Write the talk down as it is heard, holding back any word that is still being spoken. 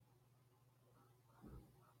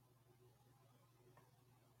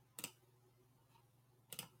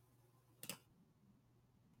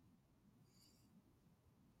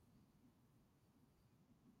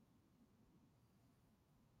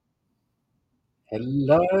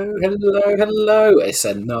Hello, hello, hello. It's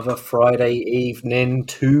another Friday evening.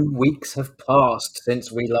 2 weeks have passed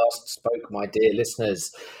since we last spoke, my dear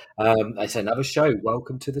listeners. It's another show.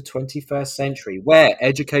 Welcome to the 21st century, where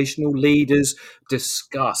educational leaders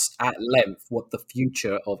discuss at length what the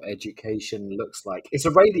future of education looks like. It's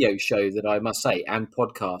a radio show that I must say, and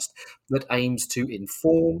podcast that aims to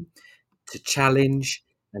inform, to challenge,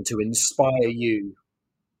 and to inspire you.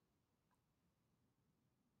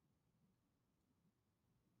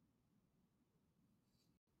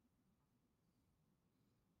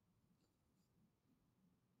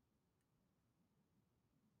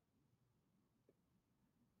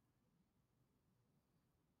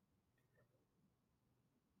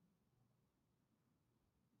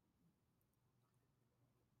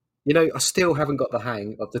 I still haven't got the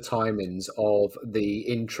hang of the timings of the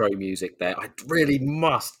intro music there. I really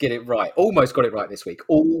must get it right. Almost got it right this week.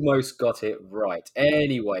 Almost got it right.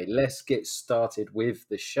 Anyway, let's get started with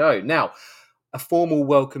the show. Now, a formal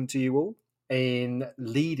welcome to you all in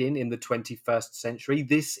leading in the 21st century.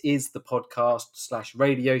 This is the podcast slash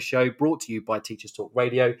radio show brought to you by Teachers Talk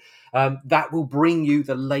Radio that will bring you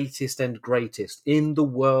the latest and greatest in the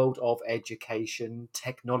world of education,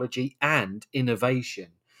 technology, and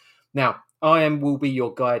innovation. Now, will be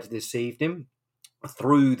your guide this evening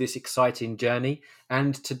through this exciting journey.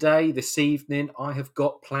 And today, this evening, I have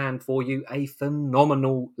got planned for you a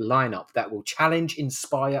phenomenal lineup that will challenge,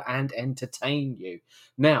 inspire, and entertain you.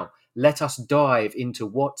 Now, let us dive into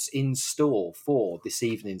what's in store for this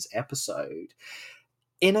evening's episode.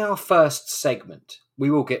 In our first segment, we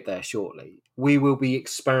will get there shortly. We will be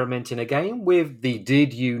experimenting again with the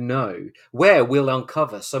Did You Know, where we'll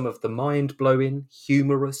uncover some of the mind blowing,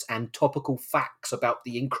 humorous, and topical facts about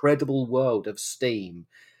the incredible world of STEAM.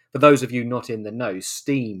 For those of you not in the know,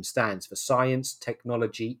 STEAM stands for science,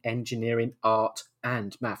 technology, engineering, art,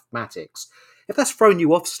 and mathematics. If that's thrown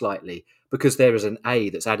you off slightly because there is an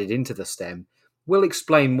A that's added into the STEM, we'll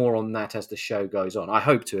explain more on that as the show goes on. I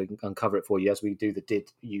hope to uncover it for you as we do the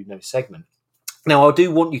Did You Know segment. Now, I do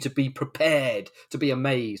want you to be prepared to be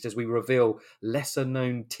amazed as we reveal lesser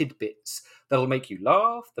known tidbits that'll make you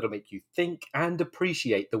laugh, that'll make you think, and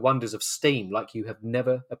appreciate the wonders of STEAM like you have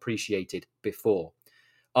never appreciated before.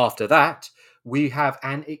 After that, we have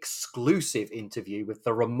an exclusive interview with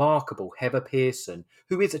the remarkable Heather Pearson,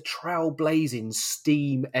 who is a trailblazing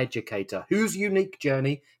STEAM educator whose unique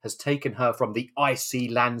journey has taken her from the icy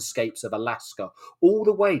landscapes of Alaska all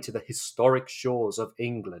the way to the historic shores of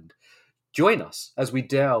England. Join us as we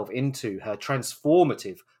delve into her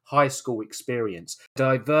transformative high school experience,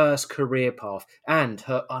 diverse career path, and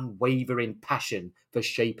her unwavering passion for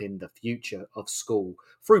shaping the future of school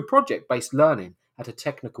through project based learning at a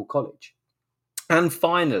technical college. And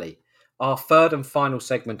finally, our third and final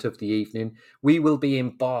segment of the evening, we will be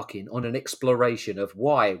embarking on an exploration of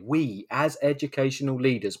why we as educational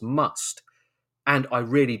leaders must, and I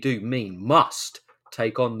really do mean must,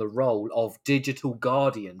 take on the role of digital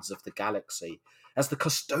guardians of the galaxy. As the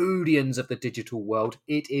custodians of the digital world,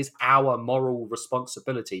 it is our moral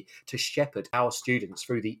responsibility to shepherd our students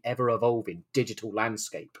through the ever evolving digital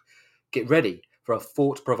landscape. Get ready for a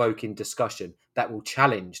thought provoking discussion that will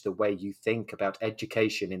challenge the way you think about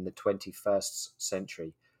education in the 21st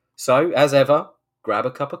century. So, as ever, grab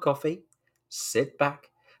a cup of coffee, sit back,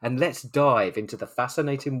 and let's dive into the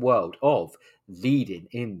fascinating world of leading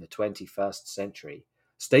in the 21st century.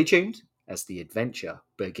 Stay tuned as the adventure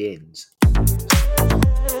begins.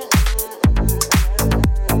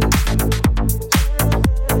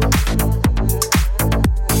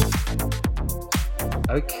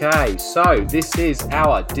 Okay, so this is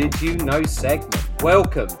our Did You Know segment.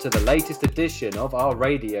 Welcome to the latest edition of our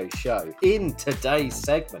radio show. In today's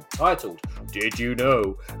segment, titled Did You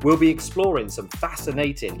Know, we'll be exploring some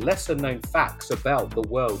fascinating, lesser known facts about the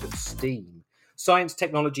world of STEAM. Science,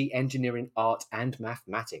 technology, engineering, art, and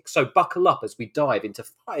mathematics. So buckle up as we dive into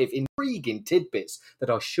 5 intriguing tidbits that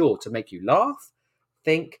are sure to make you laugh,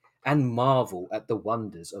 think, and marvel at the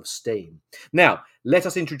wonders of STEAM. Now, let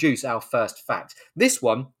us introduce our first fact. This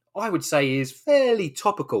one, I would say, is fairly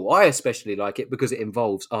topical. I especially like it because it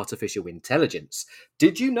involves artificial intelligence.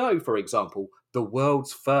 Did you know, for example, the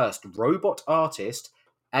world's first robot artist,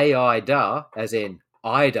 AIDA, as in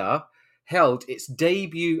IDA, held its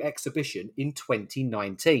debut exhibition in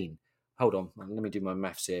 2019? Hold on, let me do my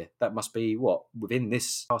maths here. That must be what, within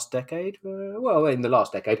this last decade? In the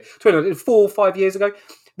last decade, 4 or 5 years ago.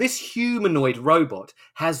 This humanoid robot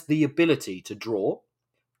has the ability to draw,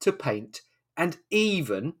 to paint, and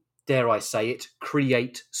even, dare I say it,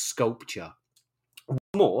 create sculpture.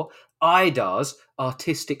 More, IDA's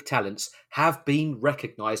artistic talents have been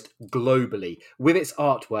recognised globally, with its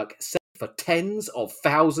artwork set for tens of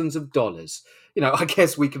thousands of dollars. I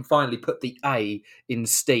guess we can finally put the A in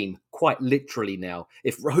STEAM quite literally now.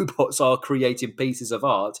 If robots are creating pieces of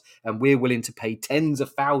art and we're willing to pay tens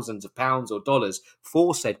of thousands of pounds or dollars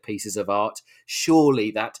for said pieces of art,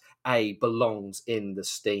 surely that A belongs in the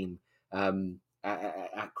STEAM acronym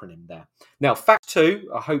there. Now, fact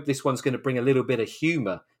two, I hope this one's going to bring a little bit of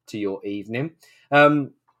humour to your evening. I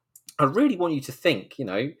really want you to think,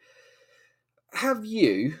 have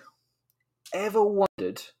you ever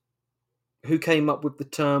wondered who came up with the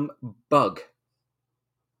term bug?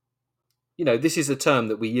 This is a term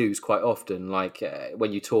that we use quite often, like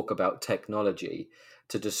when you talk about technology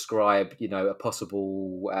to describe, a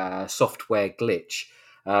possible software glitch.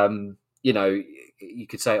 You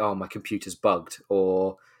could say, oh, my computer's bugged,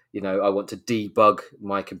 or, I want to debug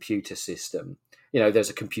my computer system. There's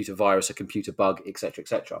a computer virus, a computer bug, etc.,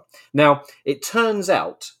 etc. Now, it turns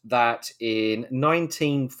out that in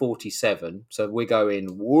 1947, so we're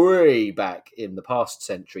going way back in the past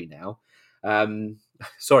century now.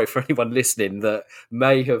 Sorry for anyone listening that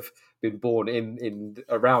may have been born in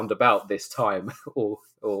around about this time or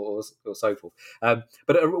so forth.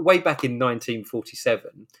 But way back in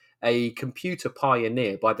 1947, a computer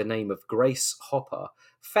pioneer by the name of Grace Hopper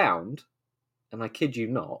found, and I kid you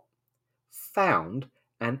not, found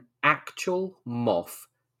an actual moth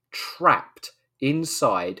trapped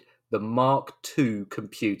inside the Mark II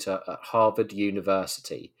computer at Harvard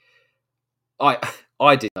University. I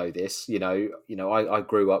didn't know this, I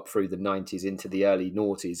grew up through the 90s into the early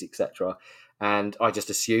noughties, etc. And I just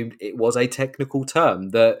assumed it was a technical term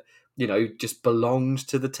that, just belonged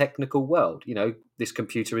to the technical world. This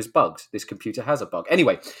computer is bugged. This computer has a bug.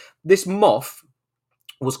 Anyway, this moth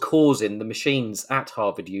was causing the machines at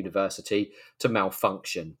Harvard University to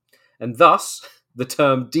malfunction. And thus, the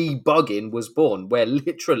term debugging was born, where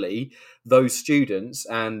literally those students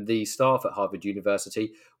and the staff at Harvard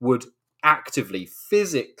University would actively,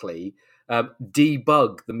 physically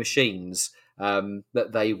debug the machines that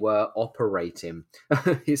they were operating.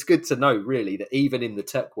 It's good to know, really, that even in the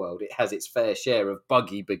tech world, it has its fair share of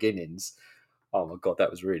buggy beginnings. Oh my God,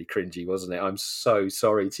 that was really cringy, wasn't it? I'm so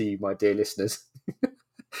sorry to you, my dear listeners.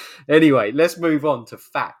 Anyway, let's move on to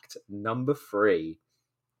fact number 3.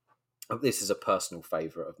 This is a personal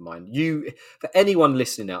favourite of mine. For anyone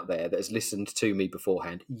listening out there that has listened to me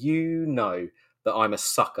beforehand, you know that I'm a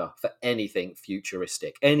sucker for anything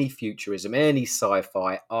futuristic, any futurism, any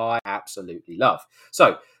sci-fi. I absolutely love.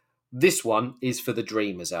 So this one is for the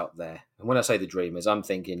dreamers out there. And when I say the dreamers, I'm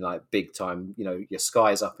thinking like big time, your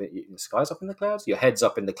sky's up in the clouds, your head's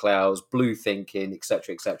up in the clouds, blue thinking,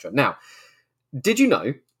 etc., etc. Now, did you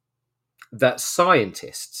know that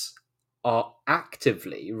scientists are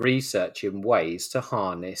actively researching ways to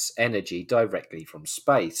harness energy directly from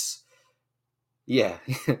space? Yeah,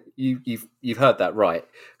 you've heard that right.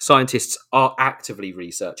 Scientists are actively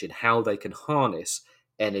researching how they can harness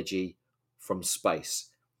energy from space.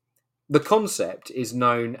 The concept is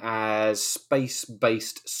known as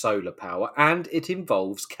space-based solar power, and it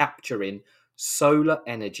involves capturing solar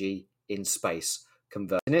energy in space,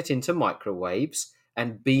 converting it into microwaves,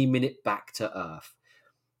 and beaming it back to Earth.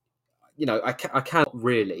 I can't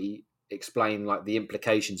really explain like the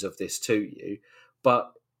implications of this to you,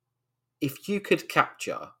 but if you could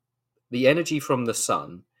capture the energy from the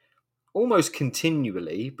sun almost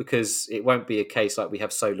continually, because it won't be a case like we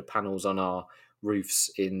have solar panels on our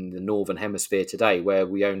roofs in the northern hemisphere today where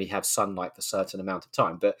we only have sunlight for a certain amount of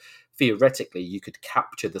time, but theoretically you could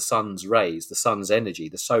capture the sun's rays, the sun's energy,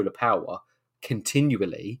 the solar power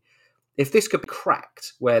continually. If this could be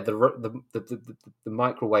cracked where the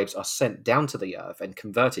microwaves are sent down to the earth and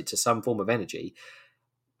converted to some form of energy,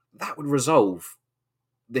 that would resolve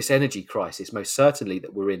this energy crisis most certainly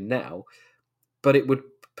that we're in now, but it would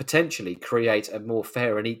potentially create a more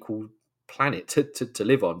fair and equal planet to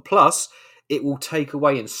live on. Plus, it will take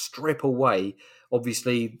away and strip away,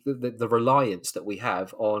 obviously, the reliance that we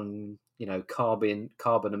have on carbon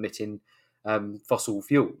emitting fossil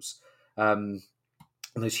fuels, and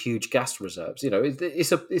those huge gas reserves.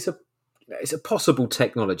 It's a possible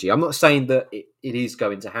technology. I'm not saying that it is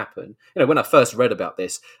going to happen. When I first read about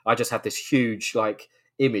this, I just had this huge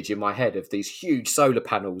image in my head of these huge solar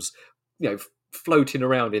panels, floating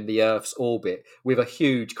around in the Earth's orbit with a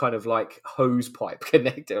huge kind of hose pipe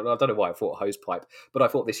connected. I don't know why I thought hose pipe, but I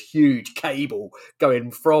thought this huge cable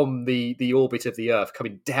going from the orbit of the Earth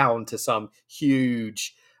coming down to some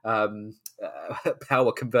huge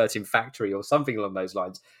power converting factory or something along those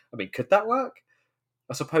lines. I mean, could that work?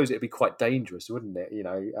 I suppose it'd be quite dangerous, wouldn't it?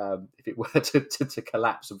 If it were to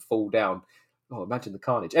collapse and fall down Oh, imagine the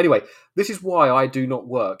carnage. Anyway, this is why I do not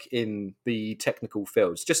work in the technical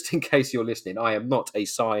fields. Just in case you're listening, I am not a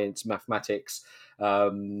science, mathematics,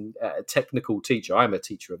 technical teacher. I'm a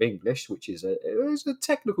teacher of English, which is a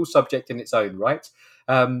technical subject in its own right.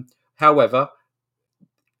 However,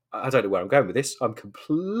 I don't know where I'm going with this. I'm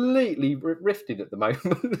completely rifted at the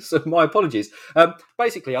moment, so my apologies.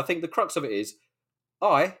 Basically, I think the crux of it is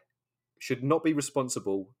I should not be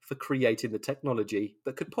responsible for creating the technology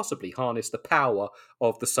that could possibly harness the power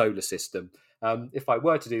of the solar system. If I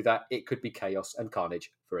were to do that, it could be chaos and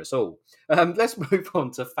carnage for us all. Let's move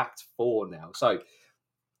on to fact 4 now. So,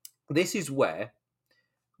 this is where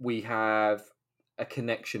we have a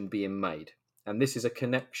connection being made. And this is a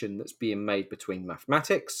connection that's being made between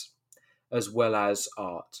mathematics as well as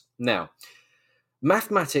art. Now,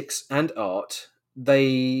 mathematics and art,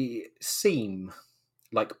 they seem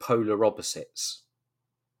like polar opposites.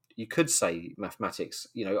 You could say mathematics,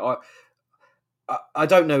 I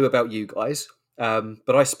don't know about you guys,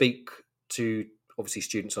 but I speak to obviously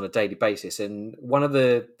students on a daily basis, and one of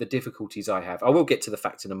the difficulties I have, I will get to the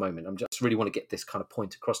facts in a moment. I'm just really want to get this kind of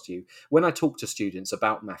point across to you. When I talk to students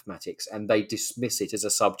about mathematics and they dismiss it as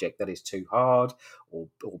a subject that is too hard or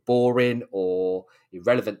boring or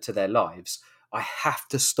irrelevant to their lives, I have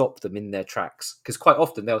to stop them in their tracks, because quite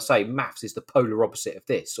often they'll say maths is the polar opposite of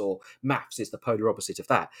this or maths is the polar opposite of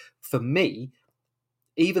that. For me,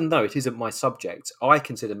 even though it isn't my subject, I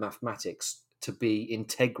consider mathematics to be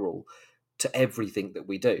integral to everything that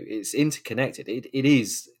we do. It's interconnected. It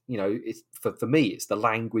is, for me, it's the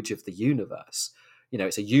language of the universe.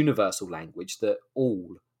 It's a universal language that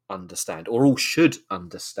all understand, or all should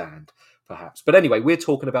understand, perhaps. But anyway, we're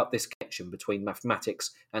talking about this connection between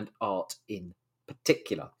mathematics and art in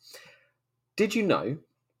particular. Did you know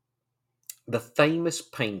the famous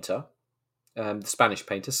painter, the Spanish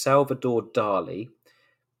painter, Salvador Dali,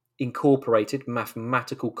 incorporated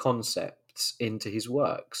mathematical concepts into his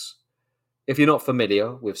works? If you're not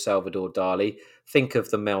familiar with Salvador Dali, think of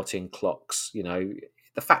the melting clocks.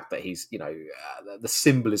 The fact that he's, the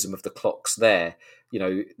symbolism of the clocks there,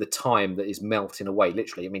 the time that is melting away,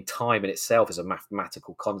 literally. I mean, time in itself is a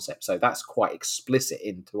mathematical concept, so that's quite explicit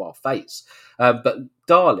into our face. But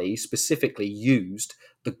Dali specifically used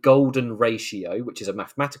the golden ratio, which is a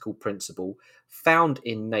mathematical principle found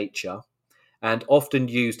in nature, and often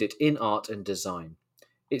used it in art and design.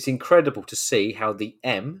 It's incredible to see how the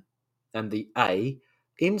M and the A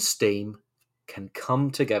in STEAM can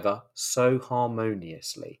come together so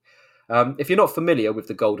harmoniously. If you're not familiar with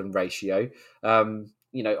the golden ratio,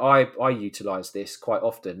 I utilize this quite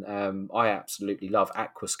often. I absolutely love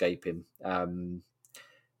aquascaping.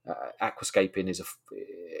 Aquascaping is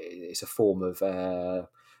a form of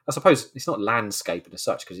I suppose it's not landscaping as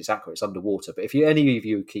such because it's underwater. But if any of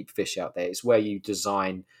you keep fish out there, it's where you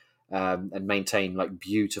design and maintain like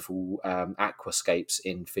beautiful aquascapes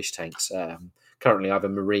in fish tanks. Currently, I have a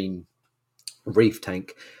marine reef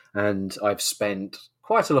tank, and I've spent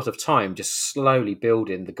quite a lot of time just slowly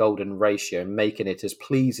building the golden ratio and making it as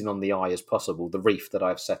pleasing on the eye as possible. The reef that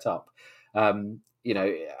I've set up,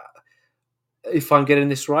 if I'm getting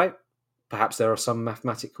this right, perhaps there are some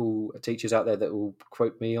mathematical teachers out there that will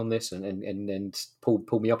quote me on this and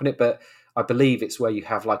pull me up on it. But I believe it's where you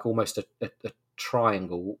have like almost a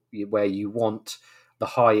triangle where you want the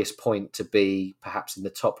highest point to be perhaps in the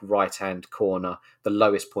top right hand corner, the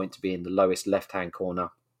lowest point to be in the lowest left hand corner,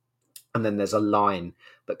 and then there's a line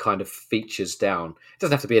that kind of features down. It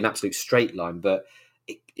doesn't have to be an absolute straight line, but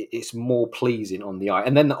it's more pleasing on the eye,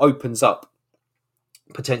 and then that opens up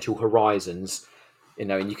potential horizons,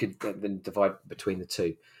 and you could then divide between the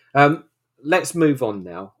two. Let's move on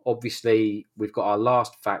now. Obviously, we've got our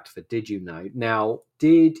last fact for Did You Know? Now,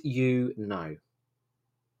 did you know?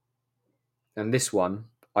 And this one,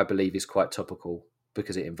 I believe, is quite topical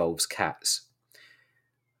because it involves cats.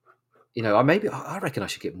 I reckon I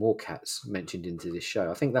should get more cats mentioned into this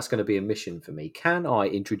show. I think that's going to be a mission for me. Can I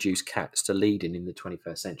introduce cats to leading in the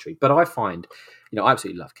 21st century? But I find, I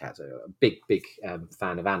absolutely love cats. I'm a big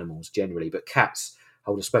fan of animals generally, but cats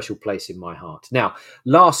hold a special place in my heart. Now,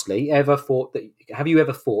 lastly, have you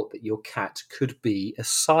ever thought that your cat could be a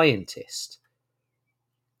scientist?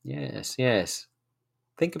 Yes.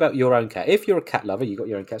 Think about your own cat. If you're a cat lover, you've got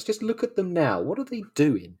your own cats, just look at them now. What are they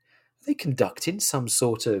doing? Are they conducting some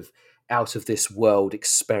sort of out of this world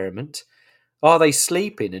experiment? Are they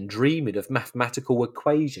sleeping and dreaming of mathematical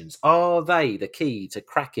equations? Are they the key to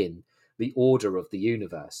cracking the order of the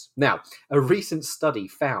universe? Now, a recent study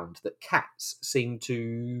found that cats seem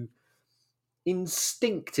to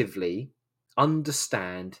instinctively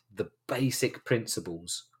understand the basic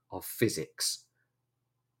principles of physics.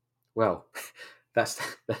 Well, That's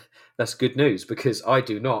that's good news, because I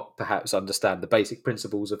do not perhaps understand the basic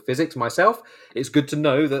principles of physics myself. It's good to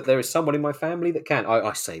know that there is someone in my family that can.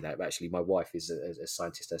 I say that, but actually my wife is a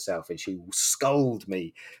scientist herself, and she will scold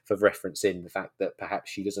me for referencing the fact that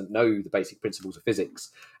perhaps she doesn't know the basic principles of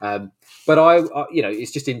physics. But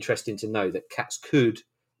it's just interesting to know that cats could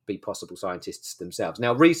be possible scientists themselves.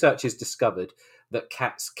 Now, research has discovered that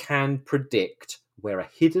cats can predict where a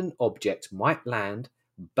hidden object might land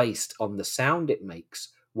based on the sound it makes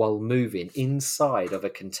while moving inside of a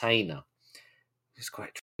container. It's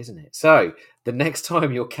quite true, isn't it? So, the next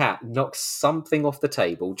time your cat knocks something off the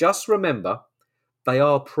table, just remember they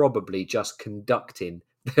are probably just conducting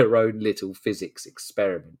their own little physics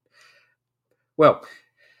experiment. Well,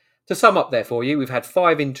 to sum up there for you, we've had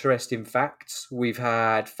 5 interesting facts. We've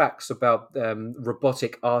had facts about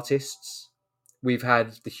robotic artists. We've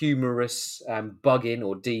had the humorous bugging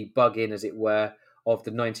or debugging, as it were, of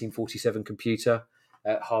the 1947 computer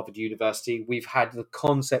at Harvard University. We've had the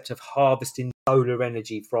concept of harvesting solar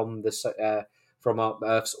energy from our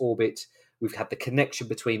Earth's orbit. We've had the connection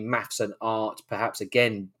between maths and art, perhaps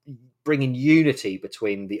again bringing unity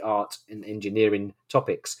between the art and engineering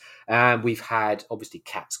topics. And we've had, obviously,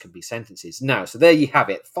 cats can be sentences. Now, so there you have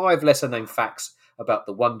it, 5 lesser-known facts about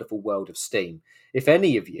the wonderful world of STEAM. If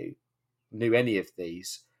any of you knew any of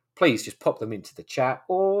these, please just pop them into the chat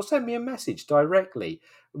or send me a message directly.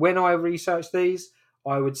 When I researched these,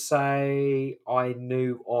 I would say I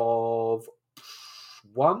knew of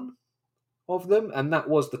 1 of them, and that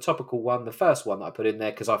was the topical one, the first one that I put in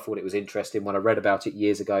there because I thought it was interesting when I read about it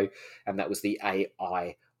years ago, and that was the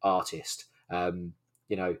AI artist.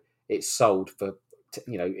 It's sold for,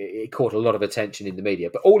 it caught a lot of attention in the media,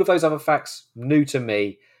 but all of those other facts new to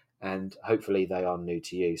me, and hopefully they are new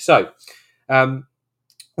to you. So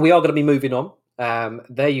we are going to be moving on.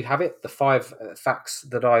 There you have it, the 5 facts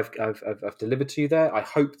that I've delivered to you there. I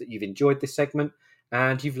hope that you've enjoyed this segment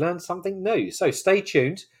and you've learned something new. So stay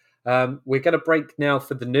tuned. We're going to break now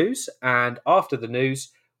for the news, and after the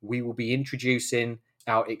news, we will be introducing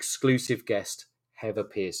our exclusive guest, Heather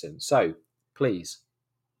Pearson. So, please.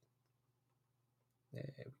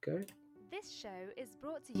 There we go. This show is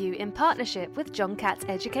brought to you in partnership with John Catt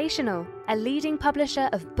Educational, a leading publisher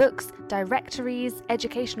of books, directories,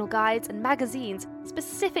 educational guides and magazines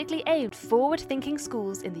specifically aimed forward-thinking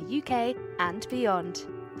schools in the UK and beyond.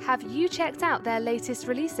 Have you checked out their latest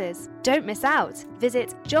releases? Don't miss out!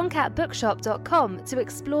 Visit johncattbookshop.com to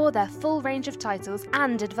explore their full range of titles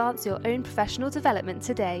and advance your own professional development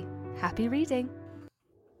today. Happy reading!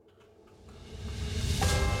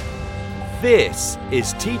 This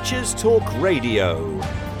is Teachers Talk Radio,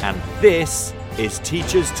 and this is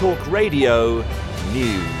Teachers Talk Radio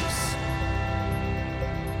News.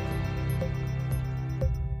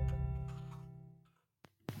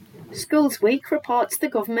 Schools Week reports the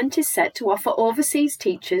government is set to offer overseas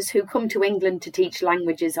teachers who come to England to teach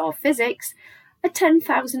languages or physics a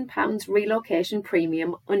 £10,000 relocation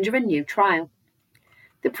premium under a new trial.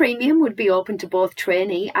 The premium would be open to both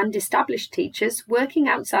trainee and established teachers working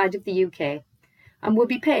outside of the UK and would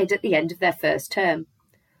be paid at the end of their first term.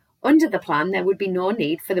 Under the plan, there would be no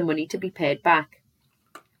need for the money to be paid back.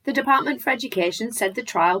 The Department for Education said the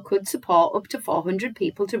trial could support up to 400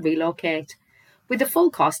 people to relocate, with the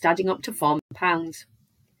full cost adding up to £4 million.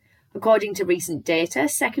 According to recent data,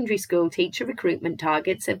 secondary school teacher recruitment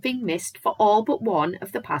targets have been missed for all but one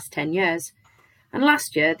of the past 10 years, and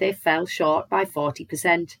last year they fell short by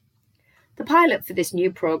 40%. The pilot for this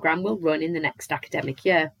new programme will run in the next academic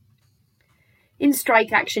year. In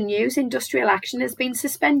strike action news, industrial action has been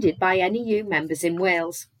suspended by NEU members in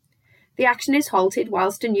Wales. The action is halted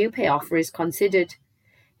whilst a new pay offer is considered.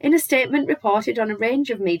 In a statement reported on a range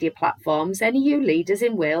of media platforms, NEU leaders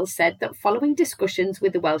in Wales said that following discussions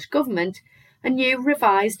with the Welsh Government, a new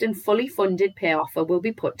revised and fully funded pay offer will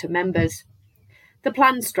be put to members. The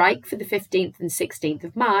planned strike for the 15th and 16th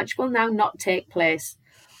of March will now not take place,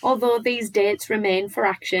 although these dates remain for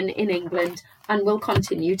action in England and will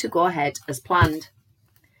continue to go ahead as planned.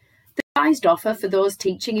 The revised offer for those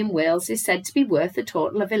teaching in Wales is said to be worth a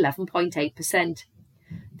total of 11.8%.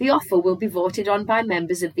 The offer will be voted on by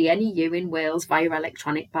members of the NEU in Wales via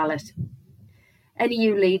electronic ballot.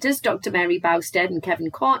 NEU leaders Dr Mary Bowstead and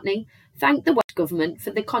Kevin Courtney thanked the Welsh Government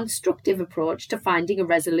for the constructive approach to finding a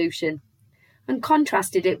resolution and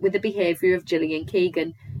contrasted it with the behaviour of Gillian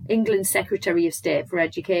Keegan, England's Secretary of State for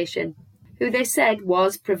Education, who they said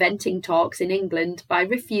was preventing talks in England by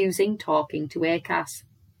refusing talking to ACAS.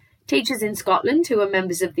 Teachers in Scotland, who are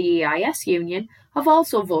members of the EIS union, have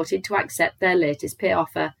also voted to accept their latest pay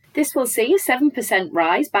offer. This will see a 7%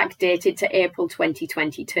 rise backdated to April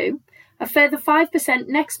 2022, a further 5%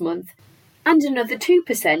 next month, and another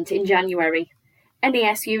 2% in January.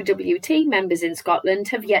 NASUWT members in Scotland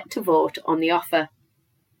have yet to vote on the offer.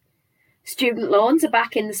 Student loans are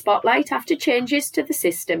back in the spotlight after changes to the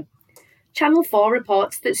system. Channel 4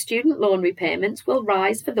 reports that student loan repayments will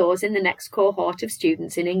rise for those in the next cohort of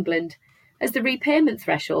students in England, as the repayment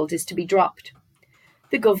threshold is to be dropped.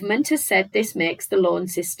 The government has said this makes the loan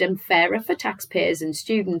system fairer for taxpayers and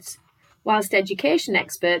students, whilst education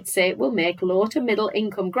experts say it will make low to middle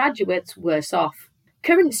income graduates worse off.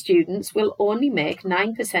 Current students will only make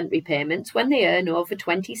 9% repayments when they earn over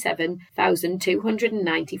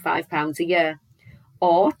 £27,295 a year,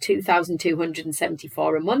 or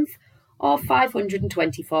 £2,274 a month, or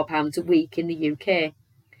 £524 a week in the UK.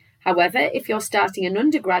 However, if you're starting an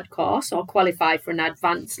undergrad course or qualify for an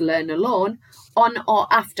advanced learner loan on or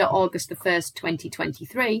after August the 1st,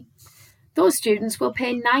 2023, those students will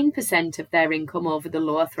pay 9% of their income over the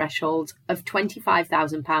lower thresholds of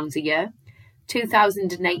 £25,000 a year,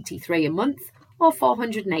 £2,083 a month, or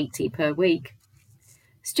 £480 per week.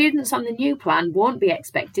 Students on the new plan won't be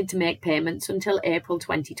expected to make payments until April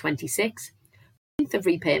 2026. The length of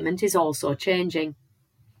repayment is also changing.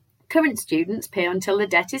 Current students pay until the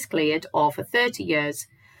debt is cleared or for 30 years,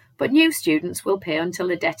 but new students will pay until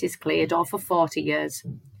the debt is cleared or for 40 years.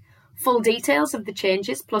 Full details of the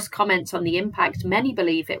changes plus comments on the impact many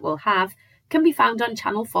believe it will have can be found on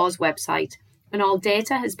Channel 4's website, and all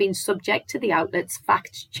data has been subject to the outlet's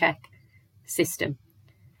fact-check system.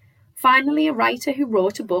 Finally, a writer who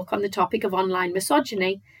wrote a book on the topic of online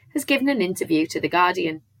misogyny has given an interview to The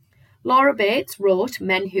Guardian. Laura Bates wrote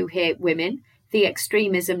Men Who Hate Women, The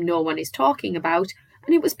Extremism No One Is Talking About,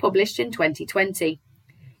 and it was published in 2020.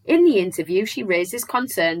 In the interview, she raises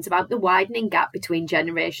concerns about the widening gap between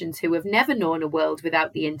generations who have never known a world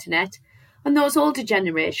without the internet and those older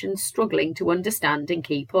generations struggling to understand and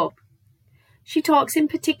keep up. She talks in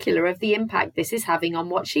particular of the impact this is having on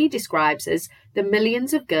what she describes as the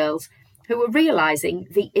millions of girls who are realising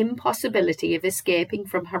the impossibility of escaping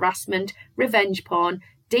from harassment, revenge porn,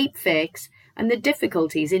 deep fakes, and the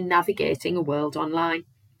difficulties in navigating a world online.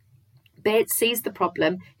 Bates sees the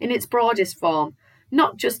problem in its broadest form,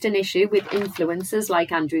 not just an issue with influencers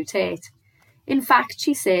like Andrew Tate. In fact,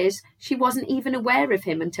 she says she wasn't even aware of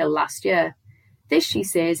him until last year. This, she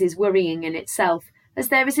says, is worrying in itself, as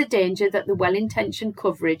there is a danger that the well-intentioned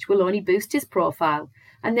coverage will only boost his profile,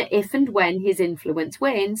 and that if and when his influence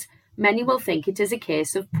wanes, many will think it is a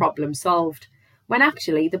case of problem solved, when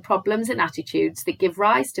actually the problems and attitudes that give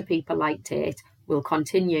rise to people like Tate will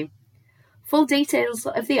continue. Full details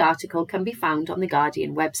of the article can be found on the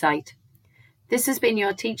Guardian website. This has been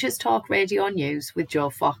your Teachers Talk Radio News with Joe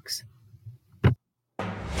Fox.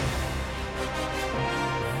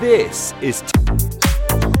 This is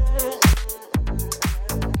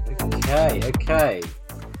Okay.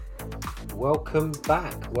 Welcome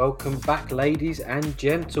back, ladies and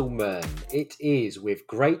gentlemen. It is with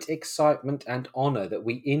great excitement and honour that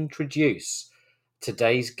we introduce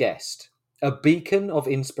today's guest, a beacon of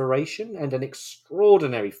inspiration and an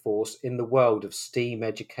extraordinary force in the world of STEAM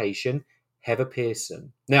education, Heather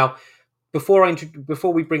Pearson. Now,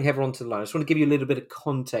 before we bring Heather onto the line, I just want to give you a little bit of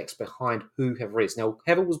context behind who Heather is. Now,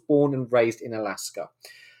 Heather was born and raised in Alaska.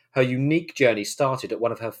 Her unique journey started at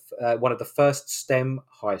one of the first STEM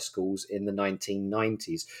high schools in the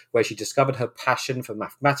 1990s, where she discovered her passion for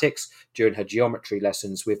mathematics during her geometry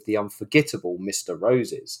lessons with the unforgettable Mr.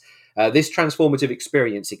 Roses. This transformative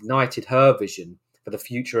experience ignited her vision for the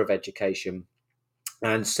future of education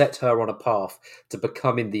and set her on a path to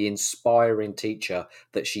becoming the inspiring teacher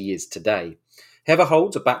that she is today. Heather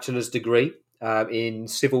holds a bachelor's degree in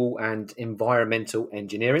civil and environmental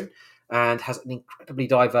engineering, and has an incredibly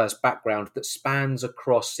diverse background that spans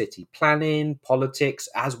across city planning, politics,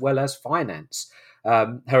 as well as finance.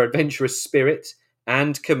 Her adventurous spirit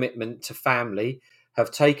and commitment to family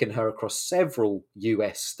have taken her across several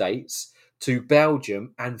US states, to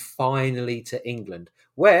Belgium, and finally to England,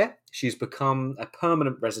 where she's become a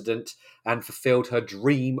permanent resident and fulfilled her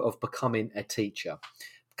dream of becoming a teacher.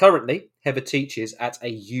 Currently, Heather teaches at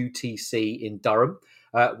a UTC in Durham,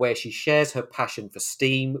 where she shares her passion for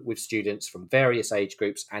STEAM with students from various age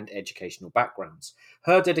groups and educational backgrounds.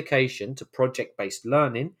 Her dedication to project-based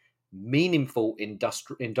learning, meaningful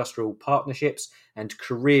industrial partnerships, and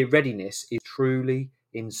career readiness is truly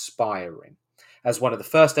inspiring. As one of the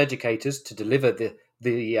first educators to deliver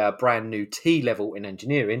the brand new T-level in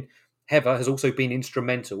engineering, Heather has also been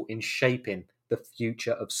instrumental in shaping the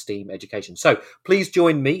future of STEAM education. So please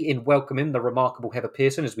join me in welcoming the remarkable Heather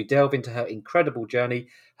Pearson as we delve into her incredible journey,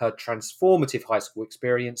 her transformative high school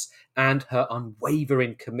experience, and her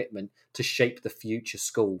unwavering commitment to shape the future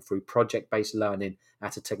school through project-based learning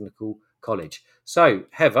at a technical College. So,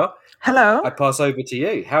 Heather, Hello. I pass over to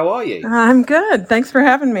you. How are you? I'm good. Thanks for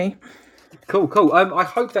having me. Cool. I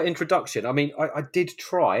hope that introduction. I mean, I did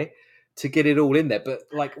try to get it all in there, but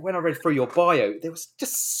like when I read through your bio, there was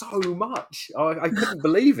just so much. I couldn't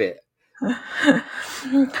believe it.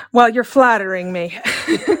 Well, you're flattering me.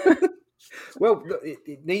 Well,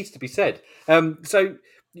 it needs to be said. So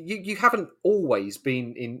you haven't always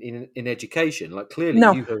been in education. Like clearly,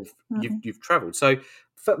 No. you've travelled. So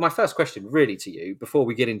my first question, really, to you before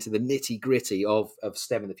we get into the nitty gritty of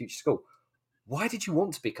STEM in the future school. Why did you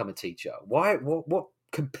want to become a teacher? Why? What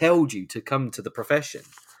compelled you to come to the profession?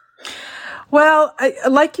 Well,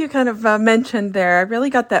 like you kind of mentioned there, I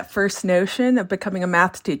really got that first notion of becoming a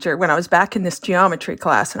math teacher when I was back in this geometry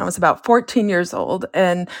class, and I was about 14 years old.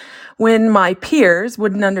 And when my peers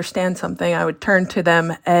wouldn't understand something, I would turn to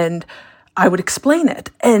them and I would explain it.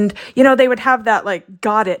 And, they would have that like,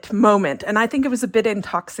 got it moment. And I think it was a bit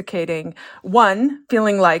intoxicating. One,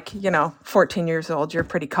 feeling like, 14 years old, you're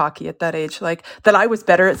pretty cocky at that age, like that I was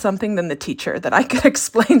better at something than the teacher, that I could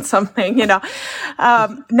explain something, Now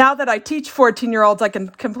that I teach 14-year-olds, I can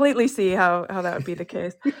completely see how that would be the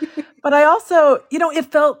case. But I also, it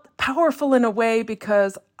felt powerful in a way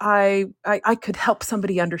because I could help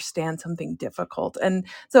somebody understand something difficult. And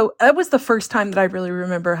so that was the first time that I really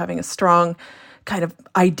remember having a strong kind of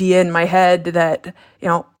idea in my head that,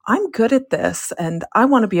 I'm good at this and I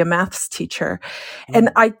want to be a maths teacher. And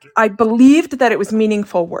I believed that it was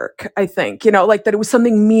meaningful work, I think, like that it was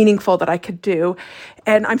something meaningful that I could do.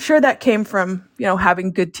 And I'm sure that came from,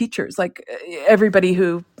 having good teachers, like everybody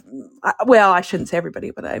who, well, I shouldn't say everybody,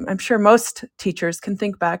 but I'm sure most teachers can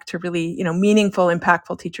think back to really, meaningful,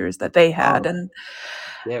 impactful teachers that they had. And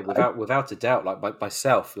yeah, without a doubt, like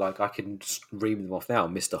myself, like I can read them off now.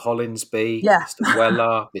 Mr. Hollinsby, yeah, Mr.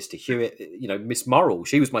 Weller, Mr. Hewitt, Miss Morrill.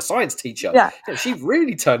 She was my science teacher. yeah. She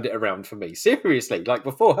really turned it around for me. Seriously, like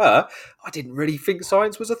before her, I didn't really think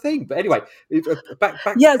science was a thing. But anyway, back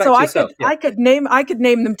So to yourself. I could name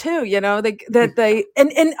them too. And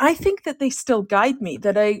I think that they still guide me.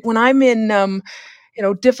 That when I'm in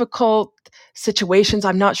difficult situations,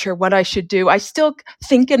 I'm not sure what I should do. I still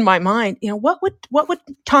think in my mind, what would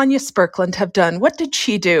Tanya Spurkland have done? What did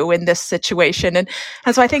she do in this situation? And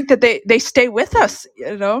so I think that they stay with us.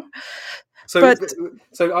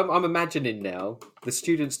 So I'm imagining now the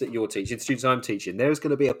students that you're teaching, the students I'm teaching, there's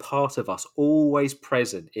going to be a part of us always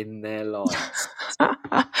present in their lives.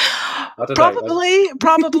 I don't know.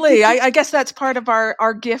 Probably. I guess that's part of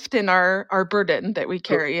our gift and our burden that we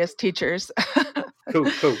carry as teachers.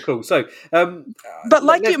 Cool. So, but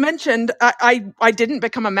like you mentioned, I didn't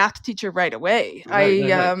become a math teacher right away.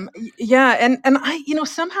 No. And I,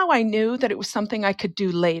 somehow I knew that it was something I could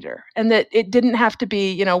do later, and that it didn't have to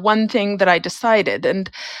be, one thing that I decided. And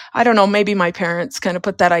I don't know, maybe my parents kind of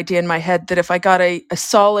put that idea in my head that if I got a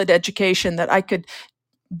solid education, that I could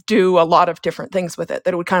do a lot of different things with it,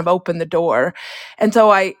 that it would kind of open the door. And so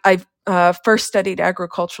I first studied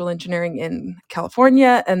agricultural engineering in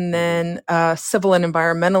California, and then civil and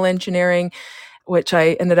environmental engineering, which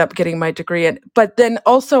I ended up getting my degree in. But then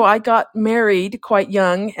also I got married quite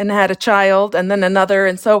young and had a child, and then another.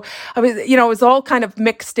 And so I was, it was all kind of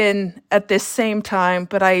mixed in at this same time.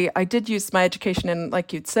 But I did use my education in,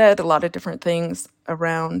 like you'd said, a lot of different things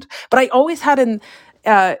around. But I always had in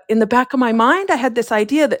the back of my mind, I had this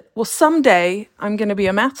idea that, well, someday I'm going to be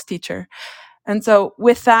a maths teacher. And so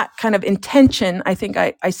with that kind of intention, I think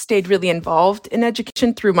I stayed really involved in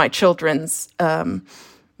education through my children's,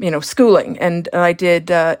 schooling. And I did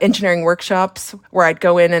engineering workshops where I'd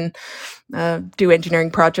go in and do engineering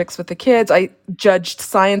projects with the kids. I judged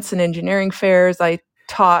science and engineering fairs. I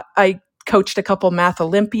coached a couple math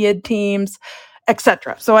Olympiad teams,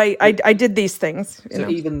 etc. So I did these things. So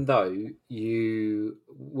even though you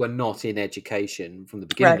were not in education from the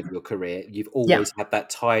beginning of your career, you've always had that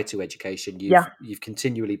tie to education. You've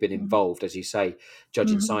continually been involved, as you say,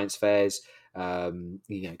 judging science fairs, going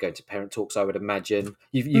to parent talks. I would imagine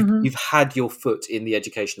you've had your foot in the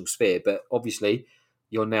educational sphere, but obviously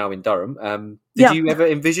you're now in Durham. Did you ever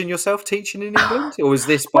envision yourself teaching in England, or was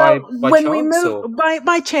this by when chance? We moved,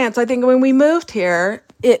 by chance, I think when we moved here,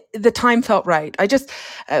 the time felt right. I just,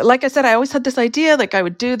 like I said, I always had this idea, like I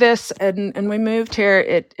would do this, and we moved here.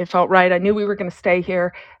 It felt right. I knew we were going to stay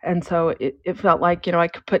here, and so it felt like I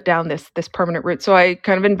could put down this permanent route. So I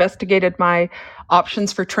kind of investigated my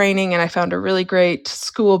options for training, and I found a really great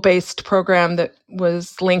school-based program that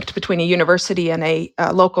was linked between a university and a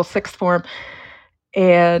local sixth form.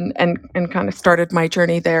 And kind of started my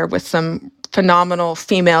journey there with some phenomenal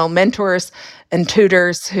female mentors and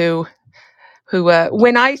tutors who who,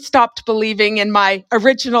 when I stopped believing in my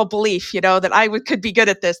original belief, that I could be good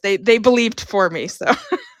at this, they believed for me. So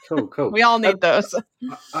Cool. we all need those.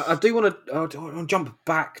 I do want to jump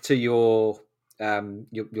back to your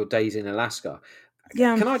days in Alaska.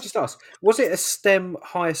 Yeah. Can I just ask, was it a STEM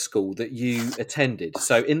high school that you attended?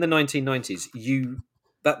 So in the 1990s,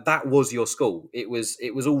 that was your school. It was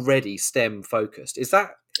already STEM focused. Did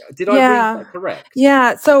I read Yeah. that correct?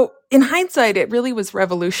 Yeah. So in hindsight, it really was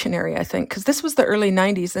revolutionary, I think, because this was the early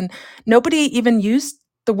 90s and nobody even used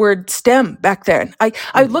the word STEM back then.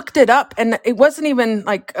 I looked it up and it wasn't even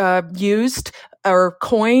used or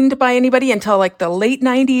coined by anybody until like the late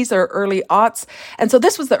 90s or early aughts. And so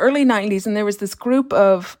this was the early 90s and there was this group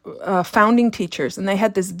of founding teachers and they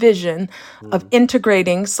had this vision of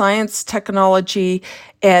integrating science, technology,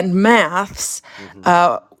 and maths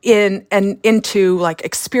into like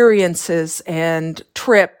experiences and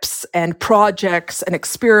trips and projects and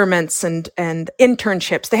experiments and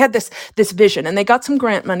internships. They had this vision and they got some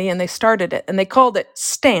grant money and they started it and they called it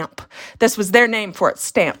STAMP. This was their name for it,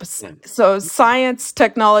 STAMP. So Science,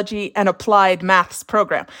 Technology, and Applied Maths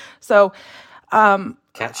Program. So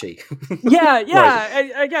catchy. Yeah.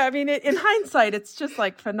 Right. I mean, in hindsight, it's just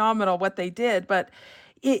like phenomenal what they did. But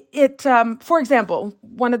for example,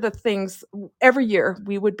 one of the things every year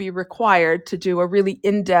we would be required to do a really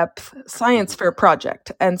in-depth science fair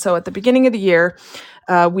project. And so at the beginning of the year,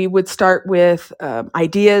 we would start with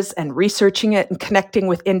ideas and researching it and connecting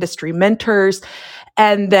with industry mentors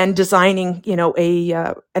and then designing,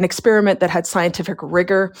 an experiment that had scientific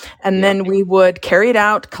rigor. And then we would carry it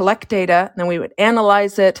out, collect data, and then we would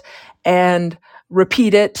analyze it and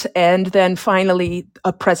repeat it, and then finally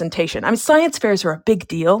a presentation. I mean, science fairs are a big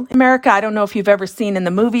deal in America. I don't know if you've ever seen in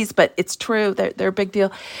the movies, but it's true. They're a big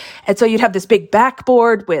deal. And so you'd have this big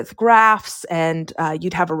backboard with graphs, and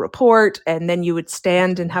you'd have a report, and then you would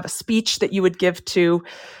stand and have a speech that you would give to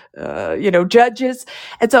judges.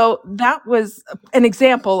 And so that was an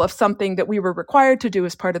example of something that we were required to do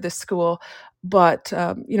as part of this school, but,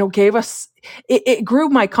 gave us, it grew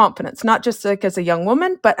my confidence, not just like as a young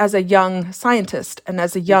woman, but as a young scientist and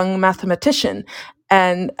as a young mathematician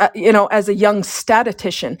and, as a young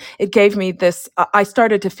statistician. It gave me this, I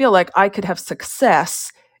started to feel like I could have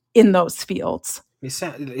success in those fields.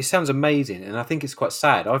 It sounds amazing, and I think it's quite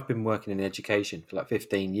sad. I've been working in education for like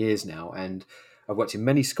 15 years now, and I've worked in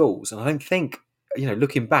many schools, and I don't think,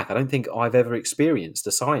 looking back, I don't think I've ever experienced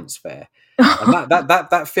a science fair, and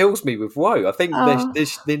that fills me with woe. I think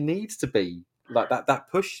there needs to be like that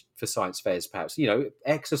push for science fairs, perhaps,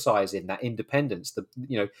 exercising that independence,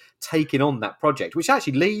 taking on that project, which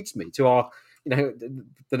actually leads me to our, the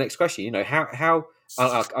next question. How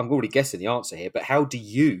I'm already guessing the answer here, but how do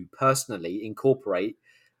you personally incorporate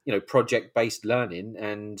project-based learning,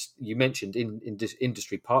 and you mentioned in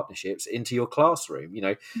industry partnerships, into your classroom?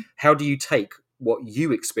 How do you take what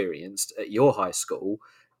you experienced at your high school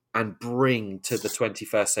and bring to the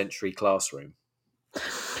 21st century classroom?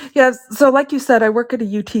 Yeah, so like you said, I work at a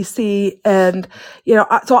UTC, and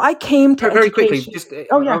so I came to very education. quickly.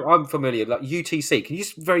 I'm familiar. Like UTC, can you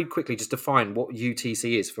just very quickly just define what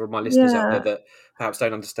UTC is for my listeners out there that perhaps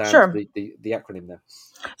don't understand the acronym there?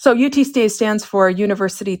 So UTC stands for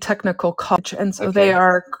University Technical College, and so they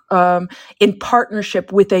are in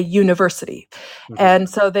partnership with a university, and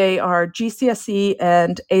so they are GCSE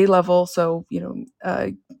and A level. So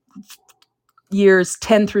years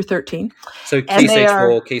 10 through 13. So Key Stage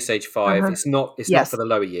 4, Key Stage 5. It's not for the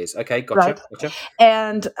lower years. Okay, gotcha.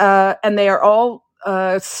 And they are all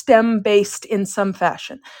STEM based in some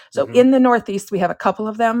fashion. So in the Northeast, we have a couple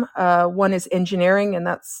of them. One is engineering, and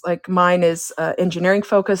that's like mine is engineering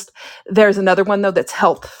focused. There's another one though that's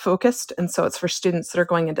health focused, and so it's for students that are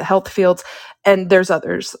going into health fields. And there's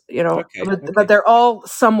others, but they're all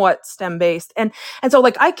somewhat STEM based. And so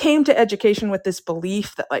like I came to education with this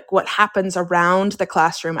belief that like what happens around the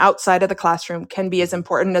classroom, outside of the classroom, can be as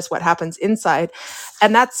important as what happens inside.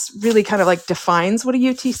 And that's really kind of like defines what a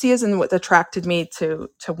UTC is and what attracted me to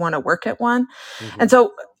want to work at one. And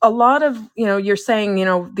so a lot of, you're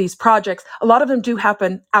saying, these projects, a lot of them do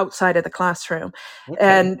happen outside of the classroom.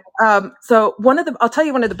 And so I'll tell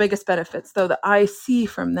you one of the biggest benefits though that I see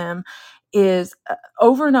from them is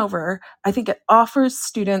over and over, I think it offers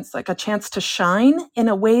students like a chance to shine in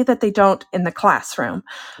a way that they don't in the classroom.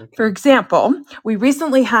 For example, we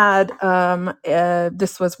recently had,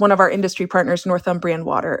 this was one of our industry partners, Northumbrian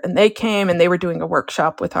Water, and they came and they were doing a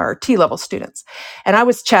workshop with our T-level students. And I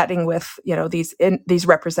was chatting with, these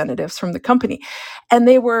representatives from the company, and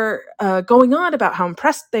they were going on about how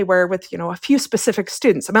impressed they were with, a few specific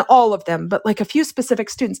students. I mean, all of them, but like a few specific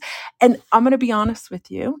students. And I'm going to be honest with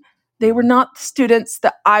you, They were not students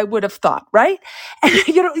that I would have thought, right?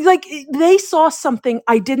 And, like they saw something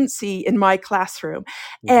I didn't see in my classroom.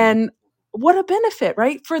 And what a benefit,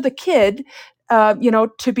 right? For the kid,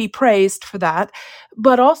 to be praised for that,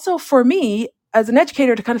 but also for me as an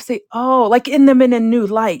educator to kind of say, oh, like in them in a new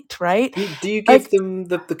light, right? Do you give them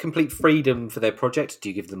the complete freedom for their project? Do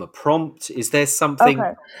you give them a prompt? Is there something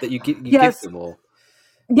Okay. that you give Yes. them, or?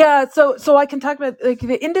 Yeah, so I can talk about like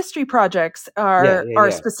the industry projects are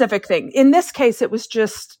a specific thing. In this case, it was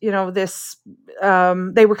just this.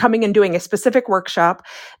 They were coming and doing a specific workshop.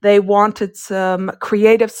 They wanted some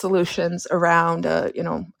creative solutions around a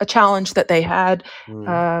challenge that they had,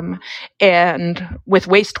 and with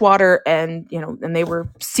wastewater, and and they were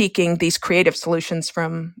seeking these creative solutions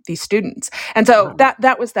from these students, and so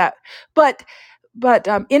that was that. But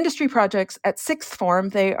industry projects at sixth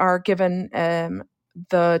form, they are given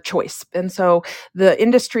the choice. And so the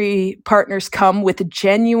industry partners come with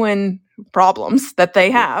genuine problems that they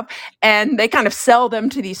have, and they kind of sell them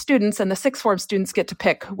to these students, and the sixth form students get to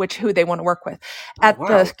pick who they want to work with.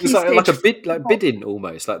 The key stage, like a bid, like bidding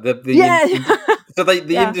almost, like the so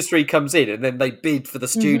the industry comes in and then they bid for the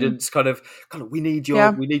students. Kind of, we need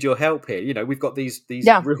your help here. We've got these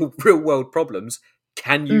real world problems.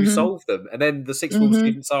 Can you solve them? And then the sixth form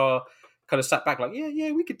students are kind of sat back like,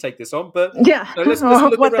 we could take this on, but let's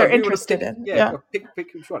look what around. They're interested in.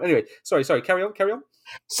 Pick which one. Anyway, sorry, carry on.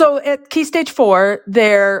 So at Key Stage 4,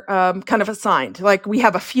 they're kind of assigned. Like we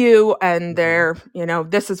have a few, and they're,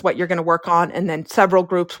 this is what you're going to work on, and then several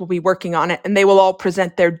groups will be working on it, and they will all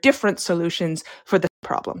present their different solutions for the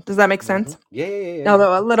problem. Does that make sense? Yeah.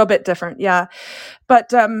 Although a little bit different, yeah.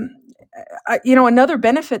 But another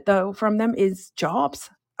benefit though from them is jobs.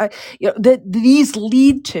 These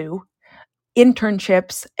lead to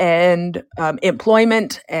internships and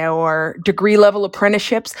employment or degree level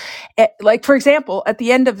apprenticeships. Like, for example, at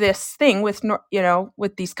the end of this thing with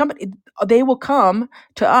these companies, they will come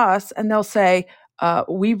to us and they'll say,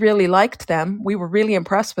 we really liked them. We were really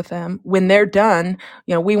impressed with them. When they're done,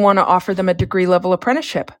 we want to offer them a degree level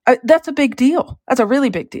apprenticeship. That's a big deal. That's a really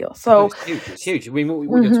big deal. So it's huge. I mean,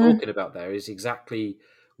 what you're talking about there is exactly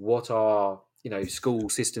what our school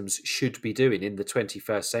systems should be doing in the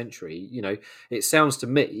 21st century. It sounds to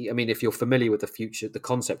me, I mean, if you're familiar with the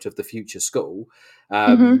concept of the future school,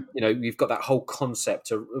 you've got that whole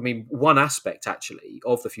concept of, one aspect actually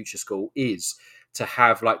of the future school is to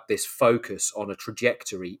have like this focus on a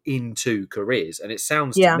trajectory into careers. And it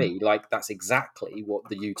sounds to me like that's exactly what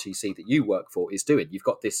the UTC that you work for is doing. You've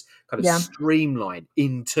got this kind of streamline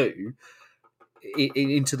into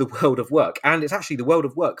the world of work, and it's actually the world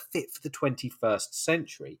of work fit for the 21st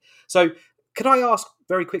century. So can I ask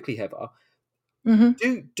very quickly, Heather,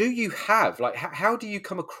 do you have, like, how do you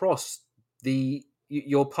come across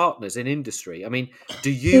your partners in industry? I mean,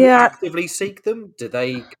 do you actively seek them? Do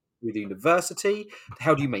they through the university?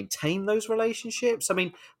 How do you maintain those relationships? I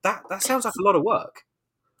mean, that sounds like a lot of work.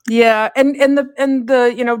 Yeah, and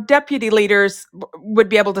the deputy leaders would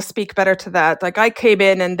be able to speak better to that. Like I came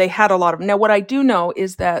in and they had a lot of. Now, what I do know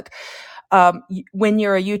is that when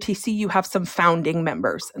you're a UTC, you have some founding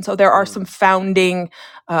members, and so there are some founding,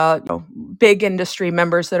 big industry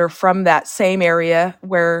members that are from that same area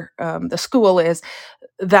where the school is,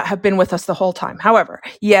 that have been with us the whole time. However,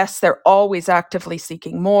 yes, they're always actively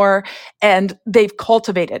seeking more, and they've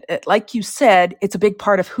cultivated it. Like you said, it's a big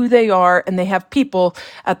part of who they are, and they have people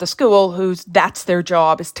at the school that's their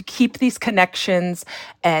job, is to keep these connections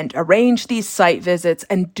and arrange these site visits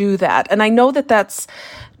and do that. And I know that that's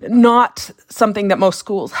not something that most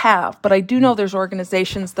schools have, but I do know there's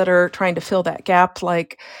organizations that are trying to fill that gap,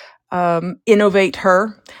 like Innovate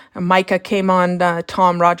Her. Micah came on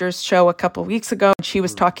Tom Rogers' show a couple of weeks ago, and she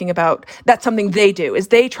was talking about that's something they do, is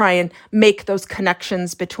they try and make those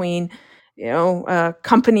connections between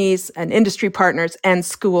companies and industry partners and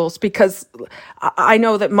schools, because I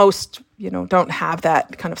know that most don't have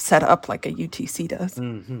that kind of set up like a UTC does.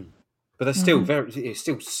 But they're still it's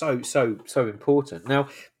still so important. Now,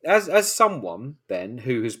 as someone then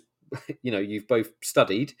who has you've both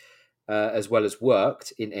studied as well as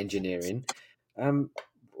worked in engineering,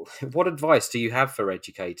 what advice do you have for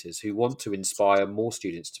educators who want to inspire more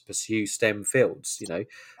students to pursue STEM fields,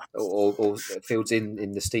 or fields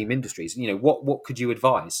in the STEAM industries? What could you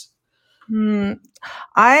advise?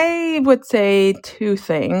 I would say two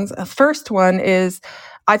things. First one is,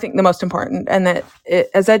 I think the most important, and that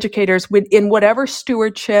as educators, in whatever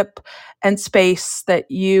stewardship and space that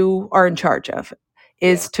you are in charge of,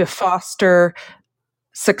 is to foster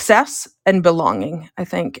success and belonging, I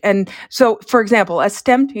think. And so, for example, as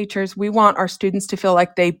STEM teachers, we want our students to feel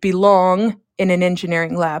like they belong in an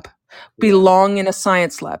engineering lab. belong in a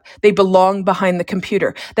science lab. They belong behind the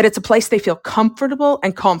computer, that it's a place they feel comfortable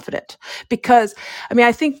and confident. Because, I mean,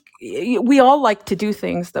 I think we all like to do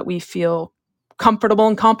things that we feel comfortable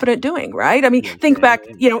and confident doing, right? I mean, think back,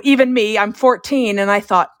 even me, I'm 14 and I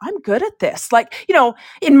thought, I'm good at this, like,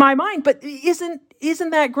 in my mind, but isn't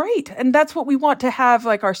that great? And that's what we want to have,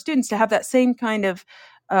 like our students to have that same kind of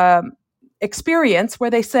experience where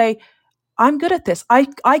they say, I'm good at this.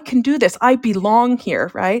 I can do this. I belong here,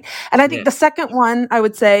 right? And I think the second one I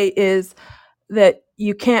would say is that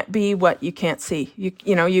you can't be what you can't see.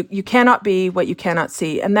 You cannot be what you cannot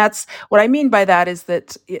see. And that's what I mean by that is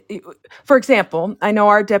that, for example, I know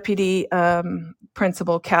our deputy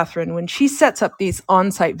principal, Catherine, when she sets up these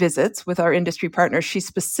on-site visits with our industry partners, she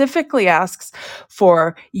specifically asks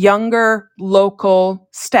for younger local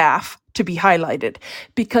staff to be highlighted,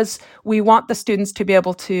 because we want the students to be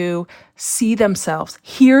able to see themselves,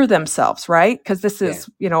 hear themselves, right? Because this is,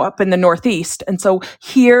 up in the Northeast. And so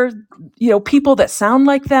here, people that sound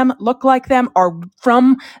like them, look like them, are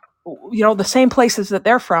from, the same places that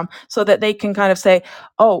they're from, so that they can kind of say,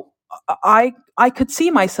 oh, I could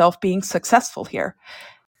see myself being successful here.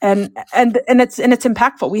 And it's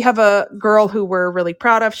impactful. We have a girl who we're really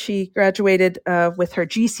proud of. She graduated with her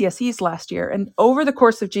GCSEs last year, and over the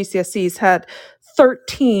course of GCSEs had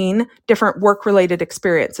 13 different work-related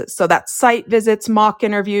experiences. So that's site visits, mock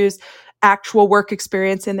interviews, actual work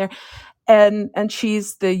experience in there. And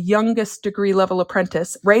she's the youngest degree level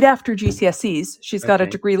apprentice. Right after GCSEs, she's got a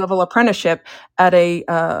degree level apprenticeship at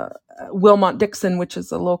a Wilmot Dixon, which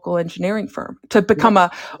is a local engineering firm, to become a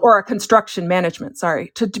construction management,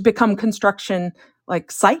 to become construction like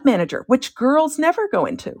site manager, which girls never go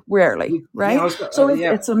into, rarely, right?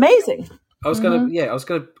 It's amazing. I was going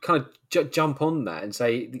to kind of jump on that and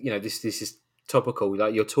say, this is topical.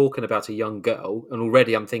 Like, you're talking about a young girl, and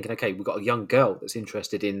already I'm thinking, okay, we've got a young girl that's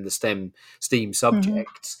interested in the STEAM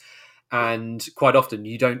subjects, and quite often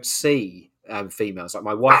you don't see females. Like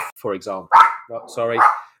my wife, for example. Sorry,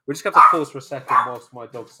 we're just going to have to pause for a second whilst my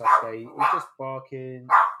dog Sasuke is just barking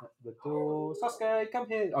at the door. Sasuke, come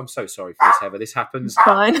here. I'm so sorry for this, Heather. This happens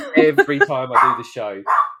every time I do the show.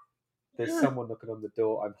 There's someone knocking on the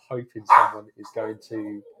door. I'm hoping someone is going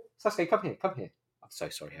to... Sasuke, come here. I'm so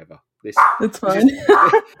sorry, Heather. It's fine.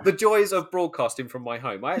 The joys of broadcasting from my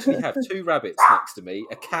home. I actually have 2 rabbits next to me,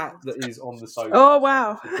 a cat that is on the sofa. Oh,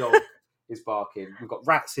 wow. The dog is barking. We've got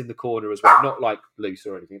rats in the corner as well. Not like loose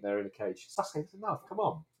or anything. They're in a cage. Sasuke, it's enough. Come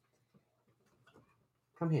on.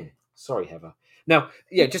 Come here. Sorry, Heather. Now,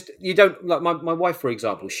 just you don't like my wife, for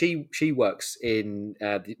example. She works in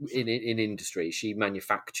industry. She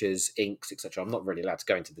manufactures inks, etc. I'm not really allowed to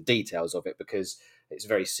go into the details of it because it's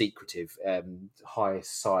very secretive,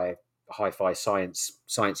 hi-fi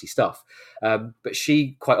sciencey stuff. But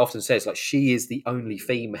she quite often says like she is the only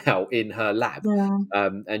female in her lab,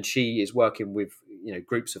 and she is working with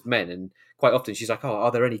groups of men. And quite often she's like, "Oh,